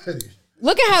big hoodie.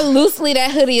 Look at how loosely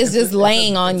that hoodie is just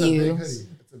laying on you.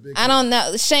 I don't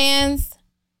know. Shans,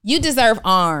 you deserve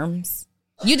arms.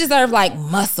 You deserve like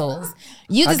muscles.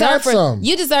 You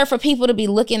deserve for people to be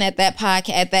looking at that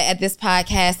podcast at this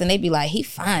podcast and they be like, he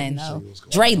fine though.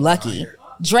 Dre lucky.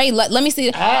 Let me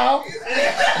see. Ow. Did you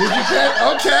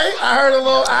catch? Okay. I heard a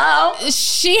little ow.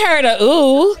 She heard a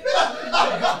ooh.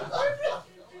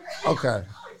 Okay.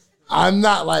 I'm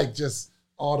not like just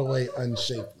all the way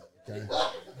unshapely. Okay.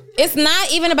 It's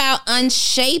not even about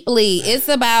unshapely. It's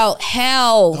about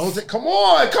health. Come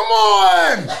on.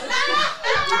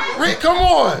 Rick, come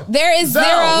on. There is zero.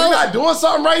 We're not doing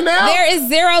something right now. There is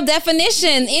zero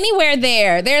definition anywhere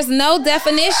there. There's no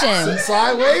definition. Sit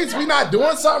sideways. We're not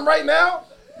doing something right now.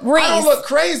 Reese. I don't look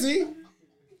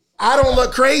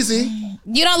crazy.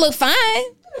 You don't look fine.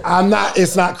 I'm not.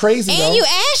 It's not crazy. And though. You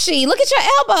ashy. Look at your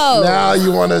elbow. Now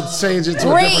you want to change it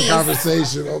to a different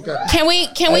conversation. Okay. Can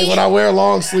we? When I wear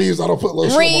long sleeves, I don't put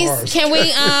lotion on my arms. Can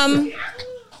we?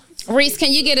 Reese,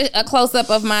 can you get a close up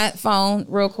of my phone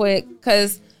real quick?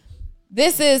 Because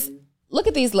this is. Look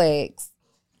at these legs.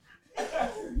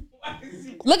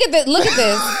 Look at this.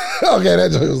 Okay,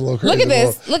 that joke was a little crazy. Look at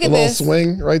this. Look at this. Little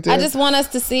swing right there. I just want us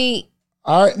to see.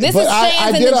 All right. This is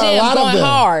Shans in the gym going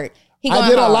hard. I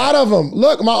did a lot of them.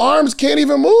 Look, my arms can't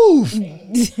even move.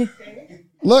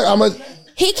 Look,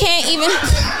 He can't even.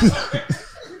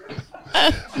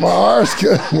 My arms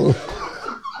couldn't move.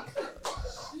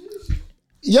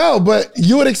 Yo, but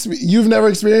you've never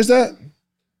experienced that?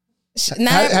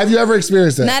 Have you ever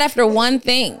experienced that? Not after one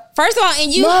thing. First of all,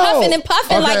 and you huffing and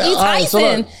puffing like you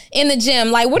Tyson in the gym.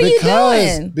 Like, what are you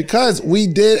doing? Because we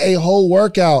did a whole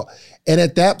workout, and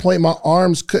at that point, my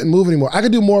arms couldn't move anymore. I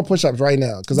could do more push-ups right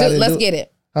now. Let's get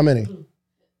it. How many?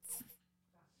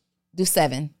 Do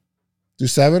 7. Do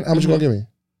 7? How much you gonna give me?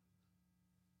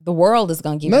 The world is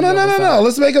gonna give you. No.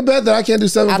 Let's make a bet that I can't do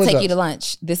 7 push-ups. I'll take you to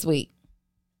lunch this week.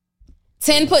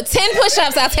 10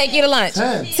 push-ups, I'll take you to lunch.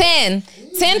 10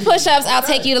 push-ups, I'll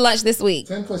take you to lunch this week.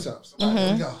 10 push-ups. All right,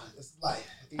 here we go. It's light.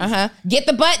 Get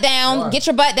the butt down. 1. Get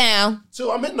your butt down. 2,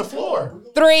 I'm hitting the floor.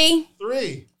 3.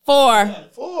 4.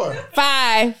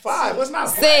 5. What's not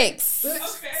 6.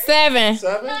 7.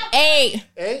 8.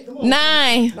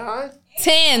 9.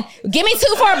 10. Give me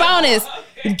 2 for a bonus.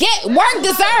 Work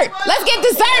dessert. Let's get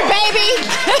dessert, baby.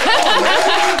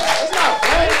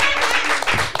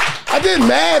 I did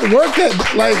mad work that,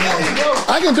 like,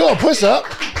 I can do a push-up.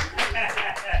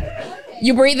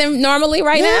 You breathing normally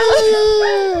right now?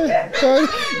 Yeah.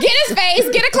 Get his face.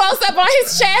 Get a close-up on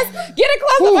his chest. Get a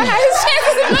close-up on how his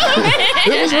chest is moving.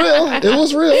 It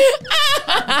was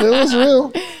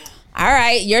real. All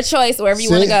right, your choice, wherever you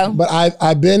want to go. But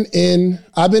I've been in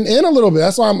a little bit.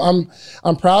 That's why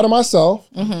I'm proud of myself.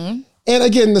 Mm-hmm. And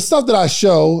again, the stuff that I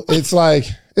show, it's like,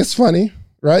 it's funny.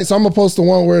 Right, so I'm gonna post the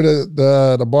one where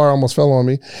the bar almost fell on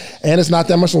me, and it's not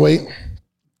that much weight.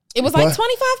 It was like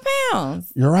 25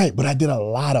 pounds. You're right, but I did a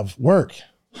lot of work.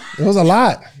 It was a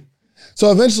lot.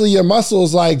 So eventually, your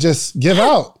muscles like just give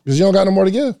out because you don't got no more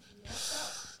to give.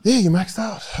 Yeah, you maxed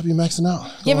out. I'll be maxing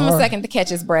out. Give him a second to catch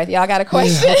his breath. Y'all got a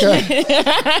question? Yeah, okay.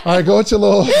 All right, go with your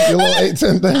little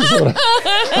 8-10 things. No.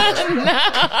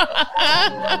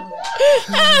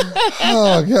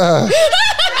 Oh God.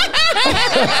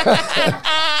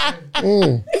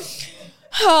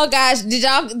 Oh gosh, did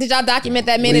y'all document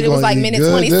that minute? It was like minute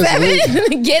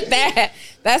 27. Get that.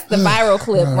 That's the viral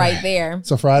clip right there.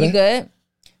 So Friday? You good?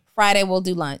 Friday we'll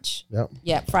do lunch.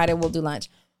 Yep, Friday we'll do lunch.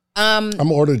 I'm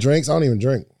gonna order drinks. I don't even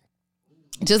drink.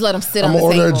 Just let them sit on the table.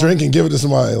 I'm gonna order a drink and give it to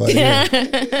somebody. Like,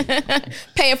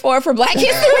 pay it for Black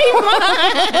History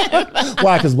Month.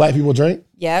 Why? Because black people drink?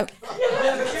 Yep.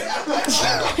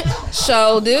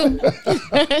 Show do.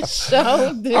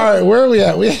 Show do. All right, where are we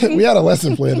at? We had a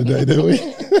lesson plan today, didn't we?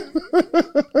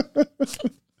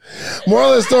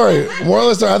 Moral of the story.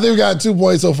 I think we got 2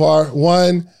 points so far.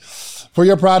 1, for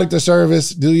your product or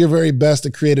service, do your very best to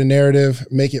create a narrative,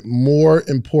 make it more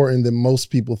important than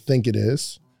most people think it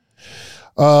is.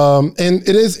 And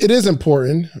it is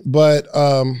important, but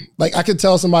like I could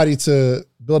tell somebody to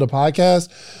build a podcast,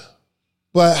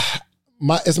 but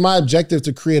it's my objective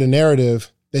to create a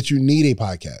narrative that you need a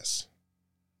podcast.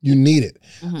 You need it.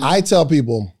 Mm-hmm. I tell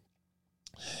people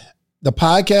the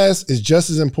podcast is just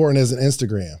as important as an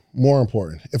Instagram, more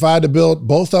important. If I had to build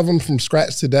both of them from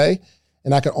scratch today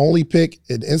and I could only pick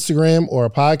an Instagram or a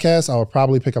podcast, I would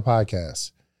probably pick a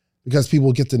podcast because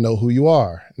people get to know who you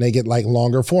are and they get like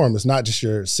longer form. It's not just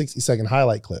your 60-second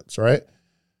highlight clips, right?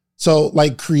 So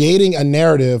like creating a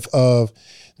narrative of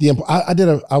there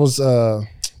was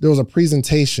a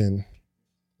presentation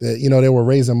that, they were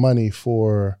raising money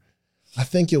for, I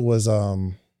think it was,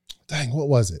 what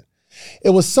was it? It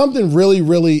was something really,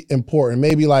 really important.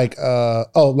 Maybe like,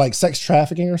 like sex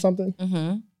trafficking or something.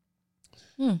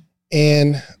 Mm-hmm.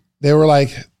 And they were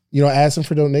like, asking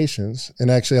for donations. And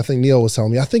actually, I think Neil was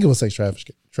telling me, I think it was sex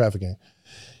trafficking.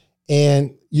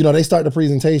 And, they start the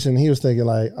presentation and he was thinking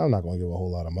like, I'm not going to give a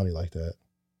whole lot of money like that.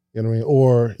 You know what I mean?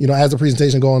 Or, as the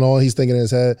presentation going on, he's thinking in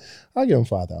his head, I'll give him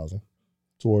 $5,000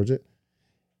 towards it.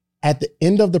 At the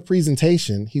end of the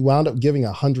presentation, he wound up giving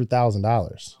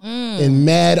 $100,000. And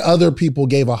mad other people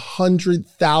gave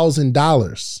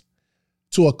 $100,000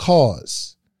 to a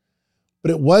cause. But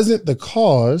it wasn't the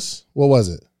cause. What was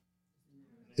it?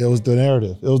 It was the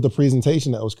narrative. It was the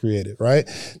presentation that was created, right?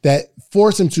 That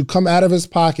forced him to come out of his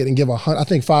pocket and give I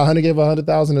think 500 gave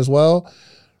 100,000 as well.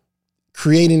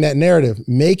 Creating that narrative,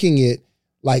 making it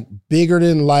like bigger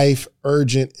than life,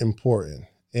 urgent, important.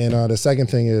 And the second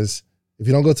thing is, if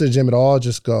you don't go to the gym at all,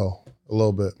 just go a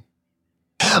little bit.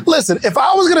 Listen, if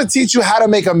I was going to teach you how to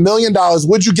make $1 million,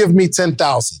 would you give me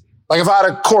 10,000? Like if I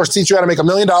had a course teach you how to make $1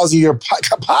 million a year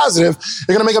positive,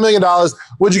 you're going to make $1 million.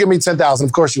 would you give me 10,000?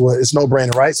 Of course you would. It's no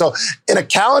brainer, right? So in a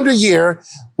calendar year,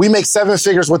 we make 7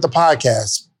 figures with the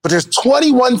podcast. But there's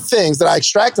 21 things that I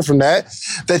extracted from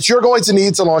that you're going to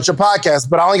need to launch your podcast.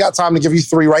 But I only got time to give you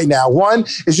 3 right now. One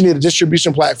is you need a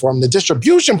distribution platform. The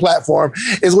distribution platform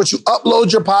is what you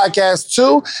upload your podcast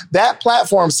to. That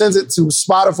platform sends it to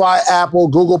Spotify, Apple,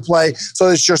 Google Play, so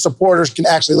that your supporters can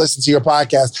actually listen to your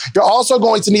podcast. You're also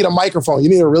going to need a microphone. You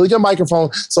need a really good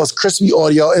microphone so it's crispy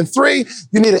audio. And 3,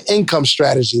 you need an income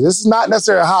strategy. This is not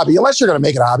necessarily a hobby, unless you're going to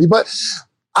make it a hobby, but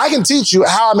I can teach you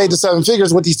how I made the 7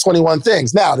 figures with these 21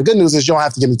 things. Now, the good news is you don't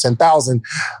have to give me 10,000.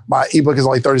 My ebook is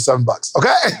only $37,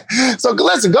 okay? So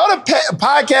listen, go to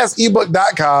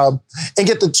podcastebook.com and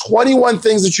get the 21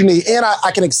 things that you need. And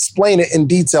I can explain it in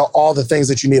detail, all the things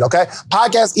that you need, okay?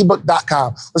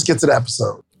 Podcastebook.com. Let's get to the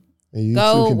episode.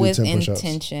 Go with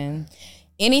intention.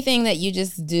 Anything that you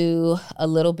just do a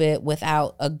little bit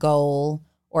without a goal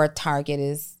or a target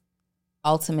is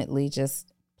ultimately just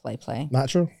play. Not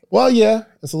true. Well, yeah,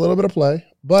 it's a little bit of play,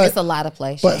 but it's a lot of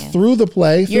play. But Shan. through the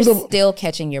play, you're still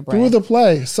catching your breath. Through the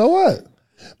play, so what?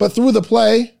 But through the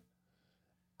play,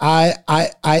 I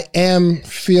am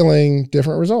feeling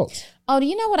different results. Oh, do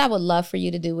you know what I would love for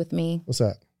you to do with me? What's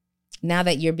that? Now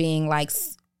that you're being like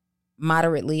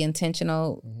moderately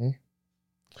intentional,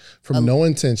 from no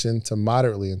intention to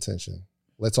moderately intention.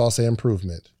 Let's all say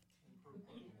improvement.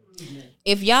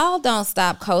 If y'all don't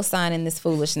stop co-signing this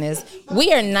foolishness,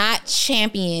 we are not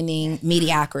championing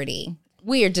mediocrity.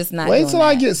 We are just not. Wait till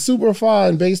I get super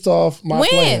fine based off my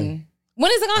plan.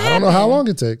 When is it gonna happen? I don't know how long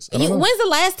it takes. When's the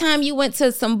last time you went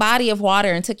to some body of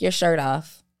water and took your shirt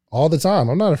off? All the time.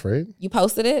 I'm not afraid. You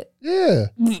posted it? Yeah.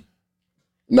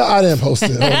 No, I didn't post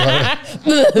it.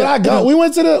 But we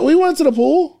went to the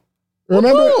pool.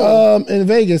 Remember in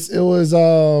Vegas, it was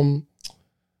no,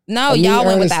 y'all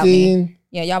went without me.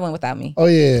 Yeah, y'all went without me. Oh,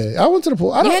 yeah. I went to the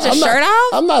pool. You had your shirt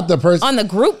off? I'm not the person. On the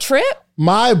group trip?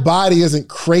 My body isn't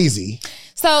crazy.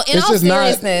 So in all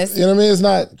seriousness. You know what I mean? It's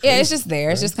not crazy. Yeah, it's just there.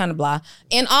 It's just kind of blah.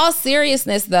 In all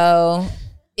seriousness, though,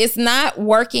 it's not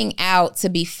working out to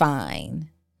be fine.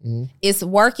 Mm-hmm. It's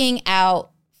working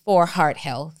out for heart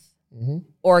health,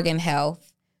 organ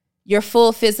health, your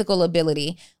full physical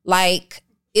ability. Like,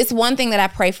 it's one thing that I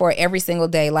pray for every single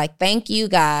day. Like, thank you,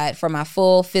 God, for my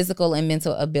full physical and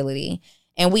mental ability.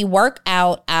 And we work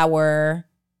out our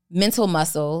mental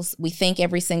muscles. We think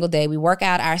every single day. We work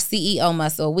out our CEO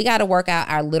muscle. We got to work out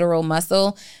our literal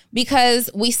muscle because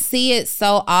we see it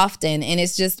so often. And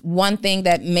it's just one thing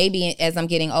that maybe as I'm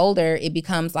getting older, it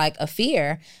becomes like a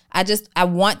fear. I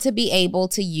want to be able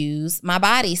to use my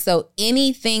body. So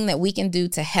anything that we can do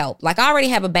to help. Like, I already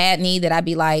have a bad knee that I'd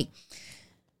be like,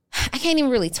 I can't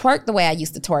even really twerk the way I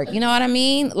used to twerk. You know what I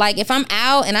mean? Like, if I'm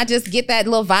out and I just get that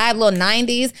little vibe, little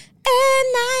 90s, at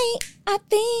night, I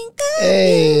think of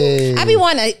you. I be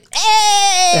wanting to,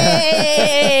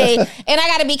 hey! And I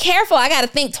got to be careful. I got to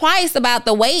think twice about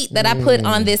the weight that I put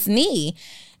on this knee.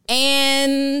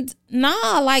 And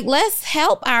like, let's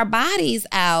help our bodies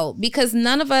out because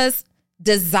none of us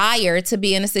desire to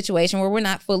be in a situation where we're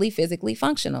not fully physically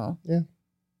functional. Yeah.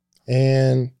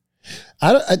 And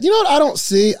you know what I don't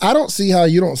see? I don't see how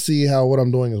you don't see how what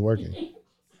I'm doing is working.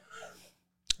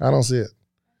 I don't see it.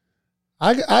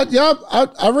 I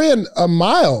ran a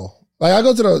mile. Like, I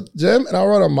go to the gym and I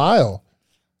run a mile.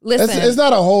 Listen, it's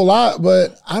not a whole lot,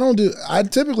 but I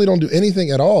typically don't do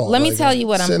anything at all. Let me tell you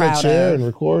what I'm proud of. Sit in a chair and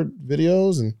record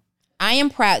videos. And I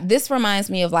am proud. This reminds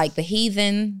me of like the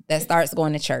heathen that starts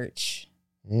going to church.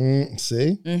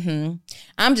 See? Mm-hmm.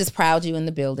 I'm just proud you in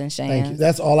the building, Shan. Thank you.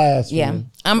 That's all I asked for. Yeah.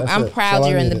 I'm proud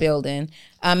you're in the building.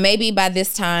 Maybe by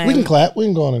this time. We can clap. We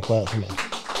can go on and clap. Come on.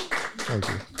 Thank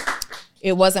you.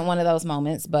 It wasn't one of those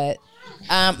moments, but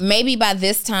maybe by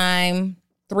this time,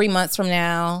 3 months from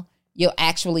now, you'll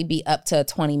actually be up to a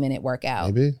 20-minute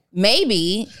workout.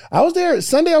 Maybe. I was there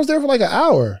Sunday. I was there for like an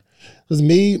hour. It was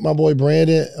me, my boy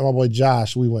Brandon, and my boy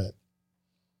Josh. We went.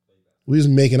 We was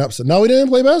making up. No, we didn't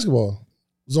play basketball.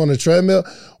 It was on the treadmill.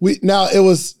 We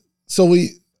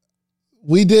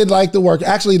did like the work.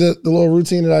 Actually, the little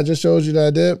routine that I just showed you that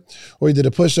I did, where we did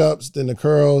the push-ups, then the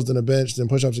curls, then the bench, then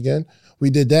push-ups again.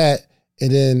 We did that. And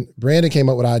then Brandon came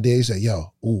up with an idea. He said,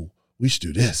 we should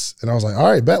do this. And I was like, all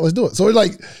right, bet, let's do it. So we're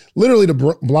like literally the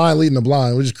blind leading the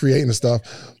blind. We're just creating the stuff.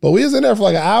 But we was in there for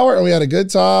like an hour and we had a good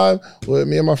time with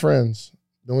me and my friends.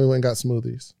 Then we went and got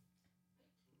smoothies.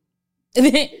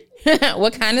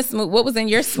 What kind of what was in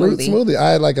your smoothie? Fruit smoothie. I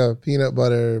had like a peanut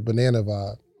butter banana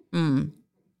vibe.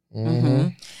 Mm-hmm.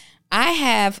 I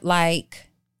have like,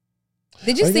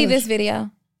 did you see this video?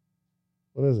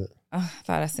 What is it? Oh, I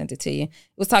thought I sent it to you. It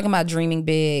was talking about dreaming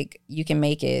big. You can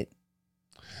make it.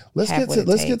 Let's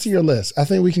get to your list. I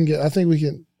think we can.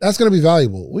 That's going to be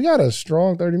valuable. We got a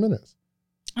strong 30 minutes.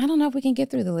 I don't know if we can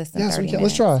get through the list in 30 minutes.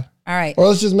 Let's try. All right. Or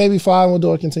let's just maybe 5 and we'll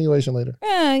do a continuation later.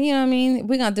 Yeah, you know what I mean?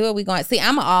 We're going to do it. We're going to see.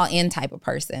 I'm an all-in type of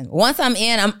person. Once I'm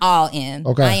in, I'm all in.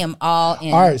 Okay. I am all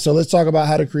in. All right. So let's talk about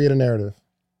how to create a narrative.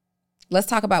 Let's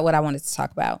talk about what I wanted to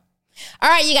talk about. All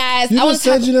right, you guys. You just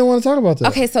said you didn't want to talk about that.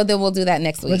 Okay, so then we'll do that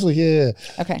next week. Next week, yeah.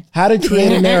 Okay. How to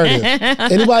create a narrative.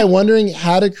 Anybody wondering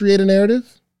how to create a narrative?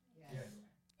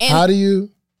 And how do you...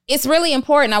 It's really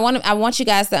important. I want you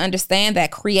guys to understand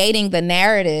that creating the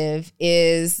narrative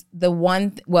is the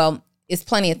one, well, it's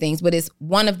plenty of things, but it's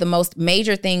one of the most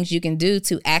major things you can do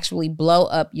to actually blow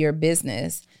up your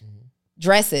business. Mm-hmm.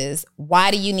 Dresses.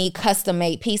 Why do you need custom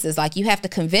made pieces? Like, you have to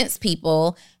convince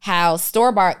people how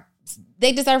store-bought,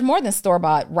 they deserve more than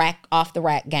store-bought off the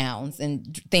rack gowns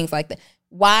and things like that.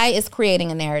 Why is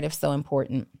creating a narrative so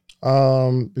important?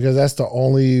 Because that's the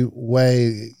only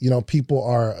way, people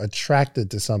are attracted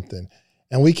to something.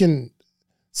 And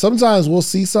sometimes we'll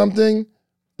see something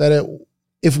that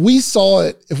if we saw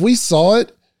it,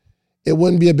 it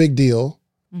wouldn't be a big deal.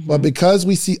 Mm-hmm. But because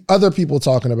we see other people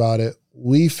talking about it,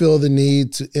 we feel the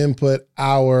need to input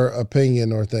our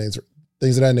opinion or things of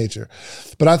that nature.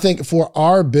 But I think for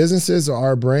our businesses or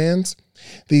our brands,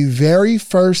 the very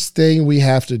first thing we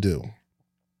have to do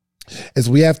is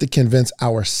we have to convince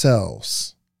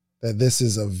ourselves that this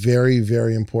is a very,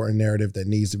 very important narrative that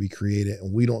needs to be created.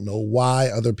 And we don't know why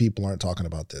other people aren't talking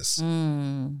about this.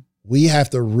 Mm. We have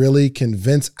to really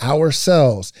convince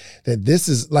ourselves that this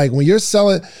is like when I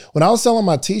was selling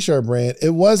my t-shirt brand, it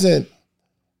wasn't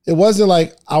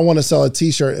like I want to sell a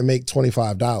t-shirt and make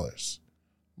 $25.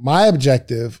 My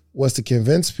objective was to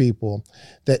convince people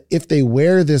that if they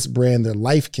wear this brand, their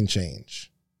life can change.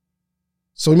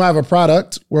 So we might have a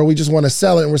product where we just want to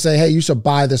sell it and we're saying, hey, you should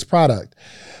buy this product.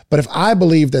 But if I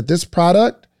believe that this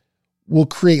product will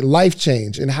create life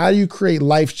change, and how do you create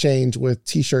life change with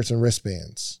t-shirts and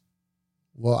wristbands?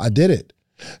 Well, I did it.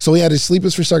 So we had these Sleep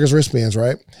is for Suckers wristbands,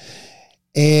 right?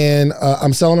 And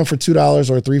I'm selling them for $2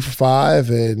 or $3 for $5.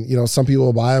 And, some people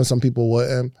will buy them, some people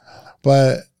wouldn't.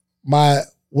 But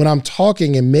when I'm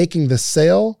talking and making the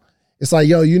sale, it's like,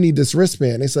 yo, you need this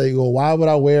wristband. They say, well, why would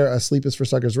I wear a Sleep is for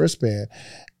Suckers wristband?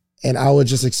 And I would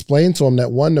just explain to them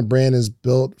that one, the brand is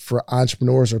built for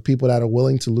entrepreneurs or people that are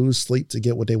willing to lose sleep to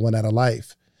get what they want out of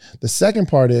life. The second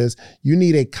part is you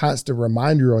need a constant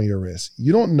reminder on your wrist.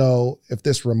 You don't know if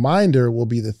this reminder will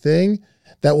be the thing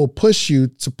that will push you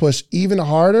to push even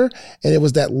harder. And there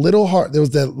was that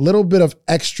little bit of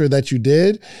extra that you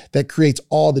did that creates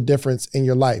all the difference in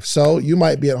your life. So you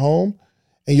might be at home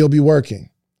and you'll be working.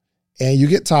 And you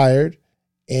get tired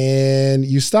and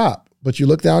you stop, but you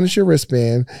look down at your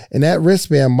wristband and that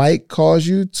wristband might cause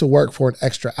you to work for an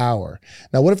extra hour.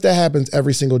 Now, what if that happens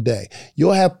every single day?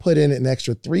 You'll have put in an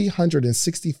extra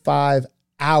 365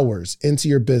 hours into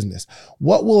your business.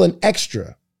 What will an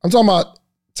extra, I'm talking about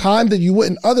time that you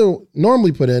wouldn't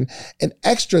normally put in, an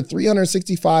extra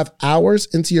 365 hours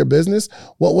into your business,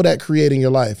 what will that create in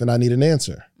your life? And I need an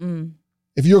answer. Mm.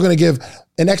 If you're going to give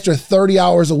an extra 30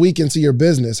 hours a week into your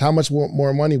business, how much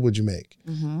more money would you make?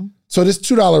 Mm-hmm. So this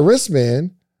 $2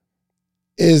 wristband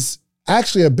is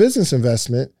actually a business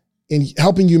investment in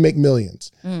helping you make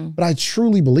millions. Mm. But I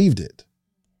truly believed it.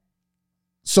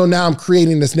 So now I'm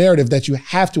creating this narrative that you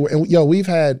have to wear. And we've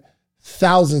had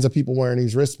thousands of people wearing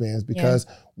these wristbands because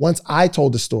once I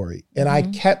told the story and I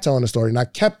kept telling the story and I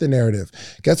kept the narrative,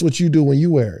 guess what you do when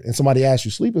you wear it? And somebody asks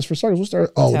you, Sleep is for Suckers. What's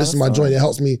that? Oh, this is my joint. It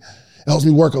helps me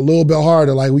work a little bit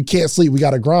harder. Like, we can't sleep. We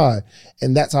got to grind.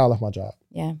 And that's how I left my job.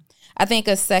 Yeah. I think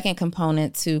a second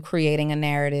component to creating a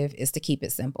narrative is to keep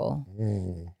it simple.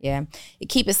 Mm. Yeah.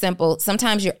 Keep it simple.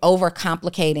 Sometimes you're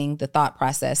overcomplicating the thought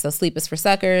process. So Sleep is for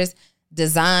Suckers,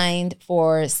 designed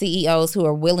for CEOs who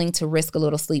are willing to risk a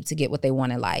little sleep to get what they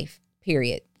want in life,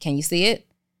 period. Can you see it?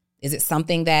 Is it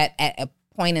something that at a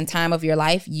point in time of your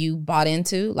life you bought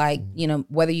into? Like,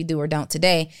 whether you do or don't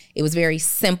today, it was very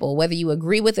simple. Whether you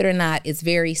agree with it or not, it's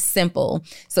very simple.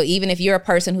 So even if you're a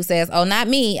person who says, oh, not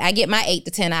me, I get my 8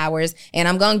 to 10 hours and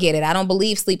I'm going to get it. I don't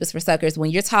believe Sleep is for Suckers.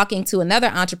 When you're talking to another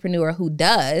entrepreneur who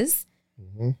does,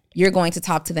 you're going to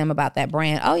talk to them about that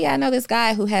brand. Oh, yeah, I know this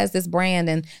guy who has this brand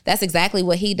and that's exactly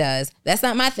what he does. That's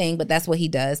not my thing, but that's what he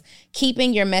does.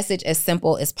 Keeping your message as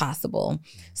simple as possible.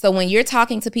 So when you're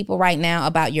talking to people right now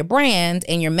about your brand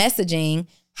and your messaging,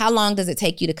 how long does it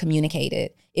take you to communicate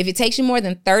it? If it takes you more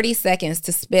than 30 seconds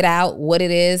to spit out what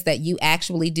it is that you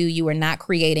actually do, you are not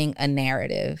creating a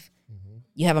narrative. Mm-hmm.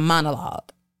 You have a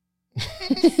monologue.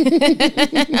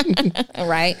 All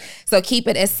right. So keep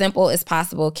it as simple as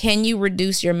possible. Can you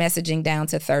reduce your messaging down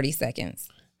to 30 seconds?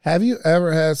 Have you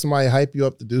ever had somebody hype you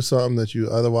up to do something that you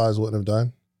otherwise wouldn't have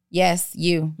done? Yes,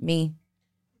 me.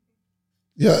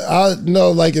 Yeah, I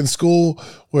know, like in school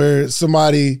where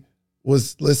somebody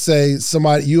was, let's say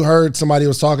you heard somebody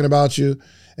was talking about you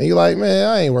and you're like, man,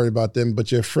 I ain't worried about them.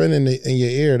 But your friend in your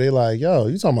ear, they like, yo,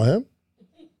 you talking about him?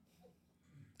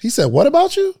 He said, what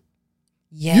about you?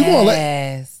 Yes. You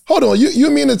gonna hold on, you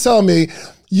mean to tell me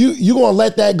you gonna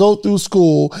let that go through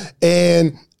school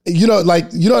and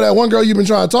that one girl you've been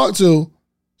trying to talk to,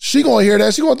 she gonna hear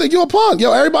that, she gonna think you a punk.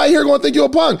 Yo, everybody here gonna think you a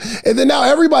punk. And then now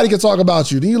everybody can talk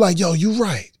about you. Then you're like, yo, you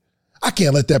right. I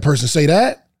can't let that person say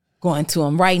that. Going to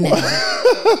him right now.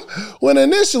 When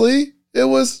initially it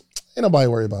was, ain't nobody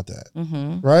worry about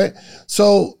that, right?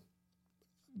 So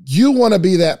you wanna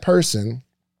be that person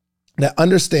that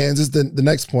understands, is the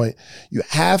next point. You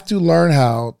have to learn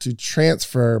how to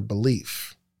transfer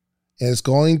belief. And it's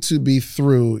going to be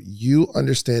through you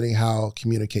understanding how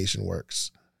communication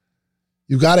works.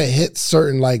 You got to hit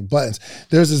certain buttons.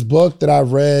 There's this book that I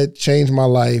read, changed my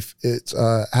life. It's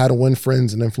How to Win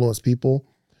Friends and Influence People,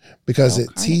 because it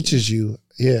teaches you,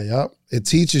 it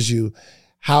teaches you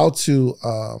how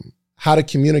to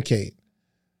communicate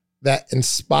that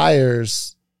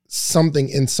inspires something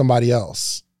in somebody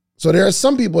else. So there are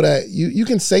some people that you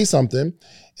can say something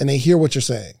and they hear what you're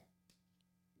saying.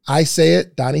 I say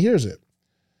it, Donnie hears it.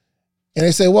 And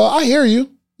they say, well, I hear you.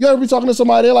 You ever be talking to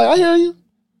somebody, they're like, I hear you.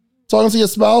 Talking to your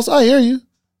spouse, I hear you,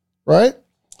 right?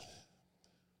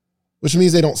 Which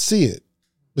means they don't see it.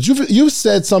 But you've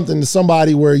said something to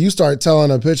somebody where you start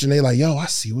telling a picture and they like, yo, I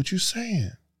see what you're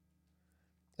saying.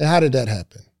 And how did that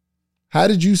happen? How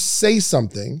did you say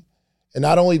something and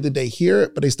not only did they hear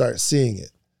it, but they start seeing it?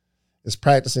 It's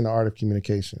practicing the art of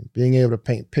communication, being able to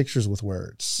paint pictures with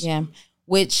words. Yeah,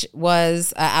 which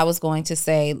was, I was going to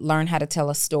say, learn how to tell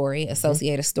a story,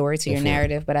 associate a story to your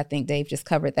narrative, but I think Dave just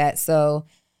covered that. So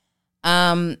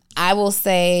I will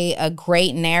say a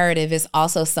great narrative is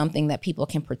also something that people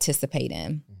can participate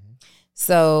in.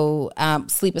 So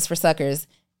Sleep is for Suckers,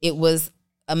 it was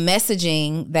a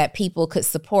messaging that people could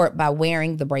support by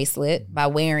wearing the bracelet, by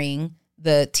wearing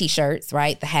the t-shirts,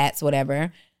 right? The hats,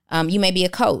 whatever. You may be a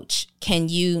coach. Can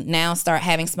you now start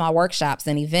having small workshops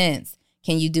and events?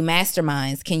 Can you do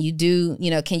masterminds? Can you do,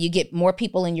 can you get more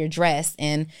people in your dress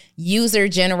and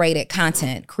user-generated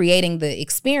content, creating the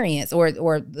experience or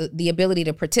the ability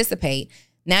to participate?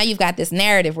 Now you've got this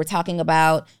narrative. We're talking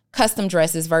about custom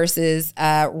dresses versus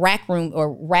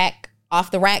rack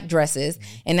off the rack dresses.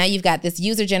 And now you've got this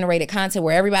user-generated content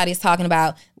where everybody's talking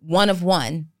about one of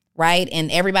one, right? And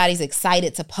everybody's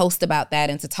excited to post about that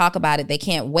and to talk about it. They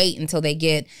can't wait until they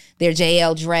get their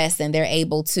JL dress and they're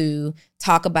able to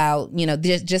talk about,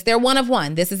 just their one of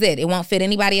one. This is it. It won't fit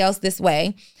anybody else this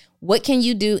way. What can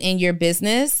you do in your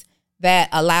business that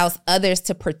allows others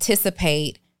to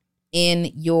participate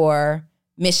in your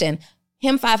mission?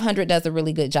 Him 500 does a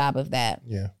really good job of that.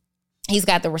 Yeah. He's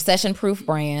got the recession-proof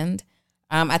brand.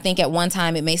 I think at one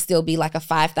time it may still be like a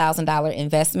 $5,000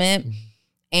 investment. Mm-hmm.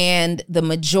 And the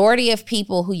majority of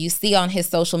people who you see on his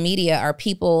social media are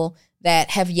people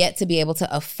that have yet to be able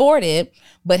to afford it,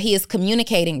 but he is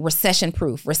communicating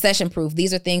recession-proof. Recession-proof.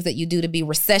 These are things that you do to be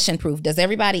recession-proof. Does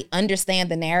everybody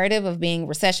understand the narrative of being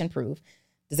recession-proof?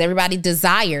 Does everybody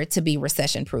desire to be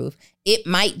recession-proof? It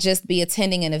might just be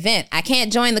attending an event. I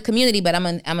can't join the community, but I'm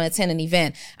gonna attend an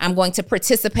event. I'm going to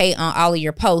participate on all of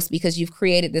your posts because you've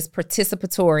created this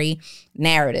participatory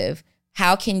narrative.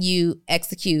 How can you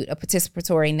execute a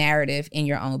participatory narrative in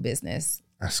your own business?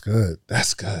 That's good.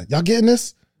 That's good. Y'all getting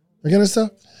this? You getting this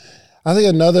stuff? I think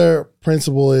another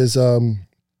principle is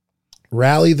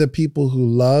rally the people who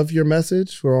love your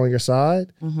message, who are on your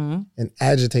side, and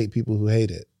agitate people who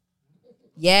hate it.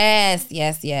 Yes,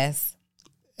 yes, yes.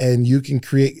 And you can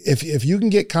create, if you can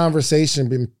get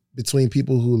conversation between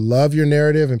people who love your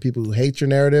narrative and people who hate your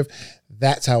narrative,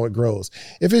 that's how it grows.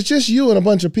 If it's just you and a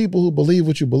bunch of people who believe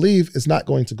what you believe, it's not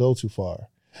going to go too far.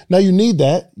 Now you need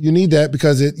that. You need that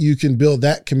because you can build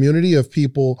that community of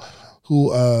people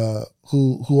who are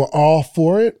all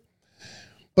for it.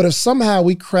 But if somehow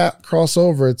we cross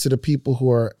over to the people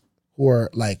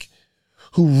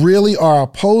who really are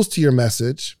opposed to your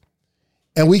message,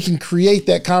 and we can create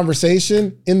that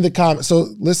conversation in the comments. So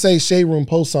let's say Shade Room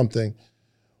posts something.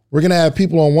 We're going to have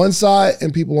people on one side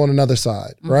and people on another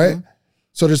side, right?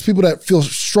 So there's people that feel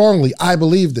strongly, I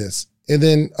believe this. And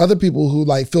then other people who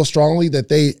feel strongly that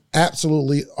they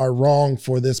absolutely are wrong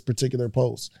for this particular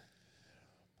post.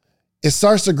 It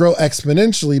starts to grow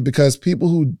exponentially because people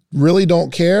who really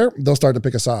don't care, they'll start to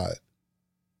pick a side.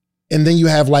 And then you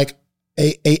have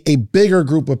a bigger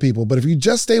group of people. But if you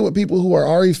just stay with people who are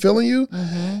already feeling you,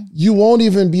 you won't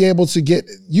even be able to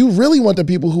you really want the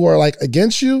people who are like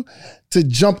against you to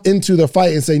jump into the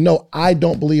fight and say, no, I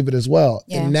don't believe it as well.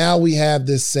 Yeah. And now we have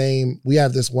this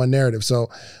one narrative. So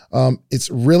it's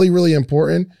really, really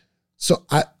important. So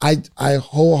I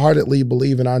wholeheartedly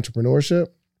believe in entrepreneurship,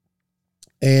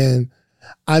 and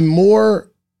I'm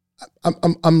less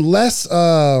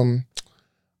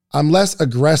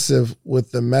aggressive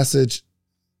with the message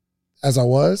as I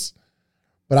was,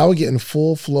 but I would get in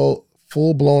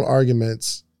full-blown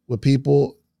arguments with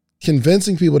people,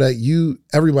 convincing people that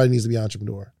everybody needs to be an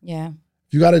entrepreneur. Yeah.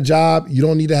 If you got a job, you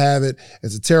don't need to have it.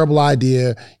 It's a terrible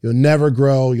idea. You'll never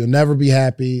grow. You'll never be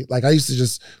happy. Like, I used to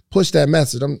just push that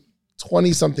message. I'm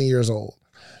 20-something years old.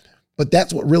 But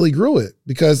that's what really grew it,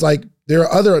 because like there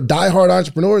are other diehard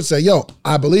entrepreneurs that say, yo,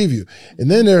 I believe you. And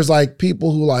then there's like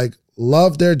people who like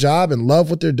love their job and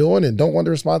love what they're doing and don't want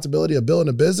the responsibility of building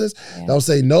a business. Yeah. They'll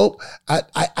say, nope,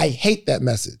 I hate that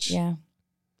message. Yeah.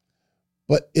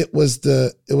 But it was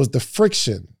the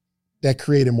friction that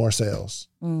created more sales.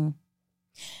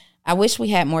 I wish we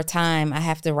had more time. I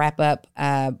have to wrap up,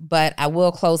 but I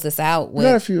will close this out with.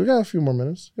 We got a few more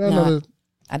minutes. No,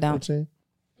 I don't. 14.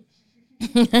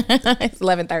 It's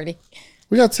 11:30.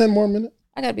 We got 10 more minutes.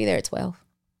 I gotta be there at 12.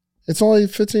 It's only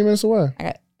 15 minutes away.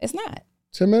 It's not.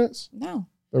 10 minutes? No.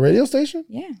 The radio station?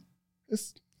 Yeah.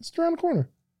 It's around the corner.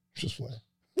 Just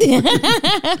playing.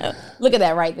 Look at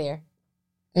that right there.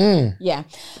 Yeah.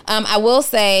 I will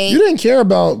say, you didn't care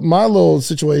about my little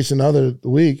situation the other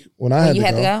week when I had to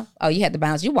go. Oh, you had to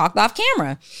bounce. You walked off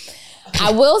camera.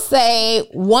 I will say,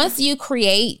 once you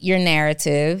create your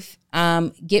narrative,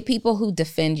 get people who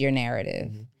defend your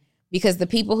narrative, because the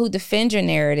people who defend your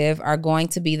narrative are going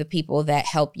to be the people that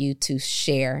help you to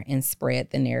share and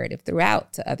spread the narrative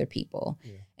throughout to other people.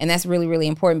 Yeah. And that's really, really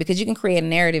important, because you can create a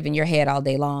narrative in your head all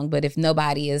day long, but if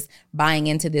nobody is buying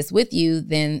into this with you,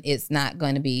 then it's not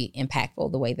going to be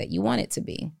impactful the way that you want it to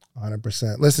be.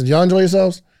 100%. Listen, y'all enjoy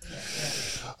yourselves?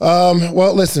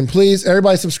 Well, listen, please,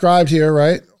 everybody subscribed here,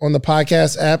 right? On the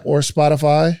podcast app or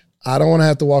Spotify. I don't want to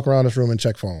have to walk around this room and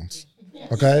check phones.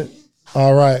 Okay?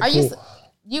 All right.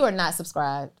 You are not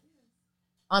subscribed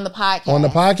on the podcast. On the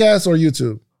podcast or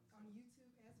YouTube?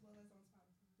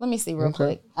 Let me see real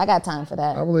quick. I got time for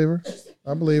that. I believe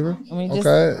her.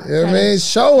 Okay.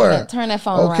 Show her. Turn that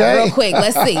phone around real quick.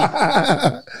 Let's see.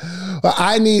 Well,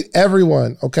 I need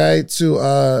everyone, okay,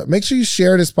 to make sure you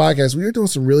share this podcast. We are doing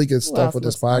some really good stuff with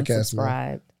this podcast,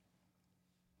 man.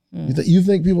 You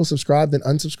think people subscribe then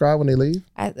unsubscribe when they leave?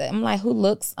 I'm like, who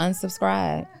looks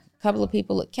unsubscribed? A couple of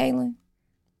people look. Kaylin.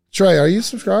 Trey, are you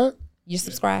subscribed? You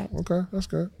subscribed. Okay, that's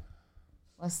good.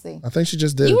 Let's see. I think she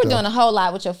just did. You were doing a whole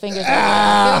lot with your fingers.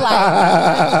 I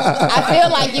feel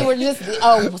like you were just.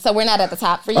 Oh, so we're not at the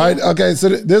top for you. All right. Okay. So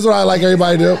this is what I like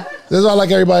everybody to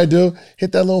do.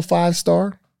 Hit that little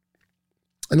 5-star,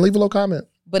 and leave a little comment.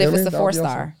 But if it's a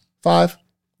 4-star, 5.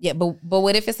 Yeah, but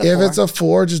what if it's a 4? If it's a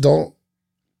 4, just don't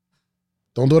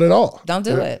do it at all. Don't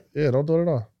do it. Yeah, don't do it at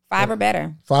all. 5 or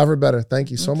better. 5 or better.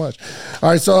 Thank you so much. All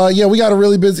right. So we got a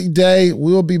really busy day.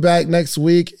 We will be back next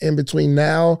week. In between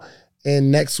now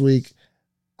and next week,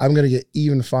 I'm going to get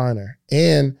even finer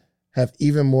and have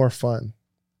even more fun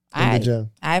in the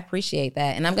gym. I appreciate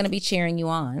that. And I'm going to be cheering you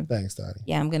on. Thanks, Dottie.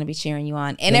 Yeah, I'm going to be cheering you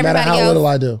on. And no matter how little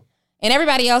I do. And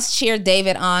everybody else cheer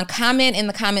David on. Comment in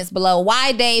the comments below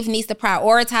why Dave needs to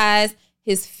prioritize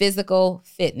his physical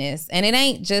fitness. And it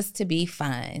ain't just to be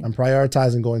fine. I'm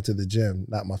prioritizing going to the gym,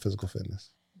 not my physical fitness.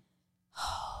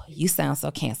 Oh, you sound so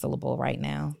cancelable right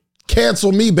now.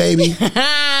 Cancel me, baby.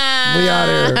 We out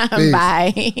here. Peace.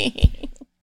 Bye.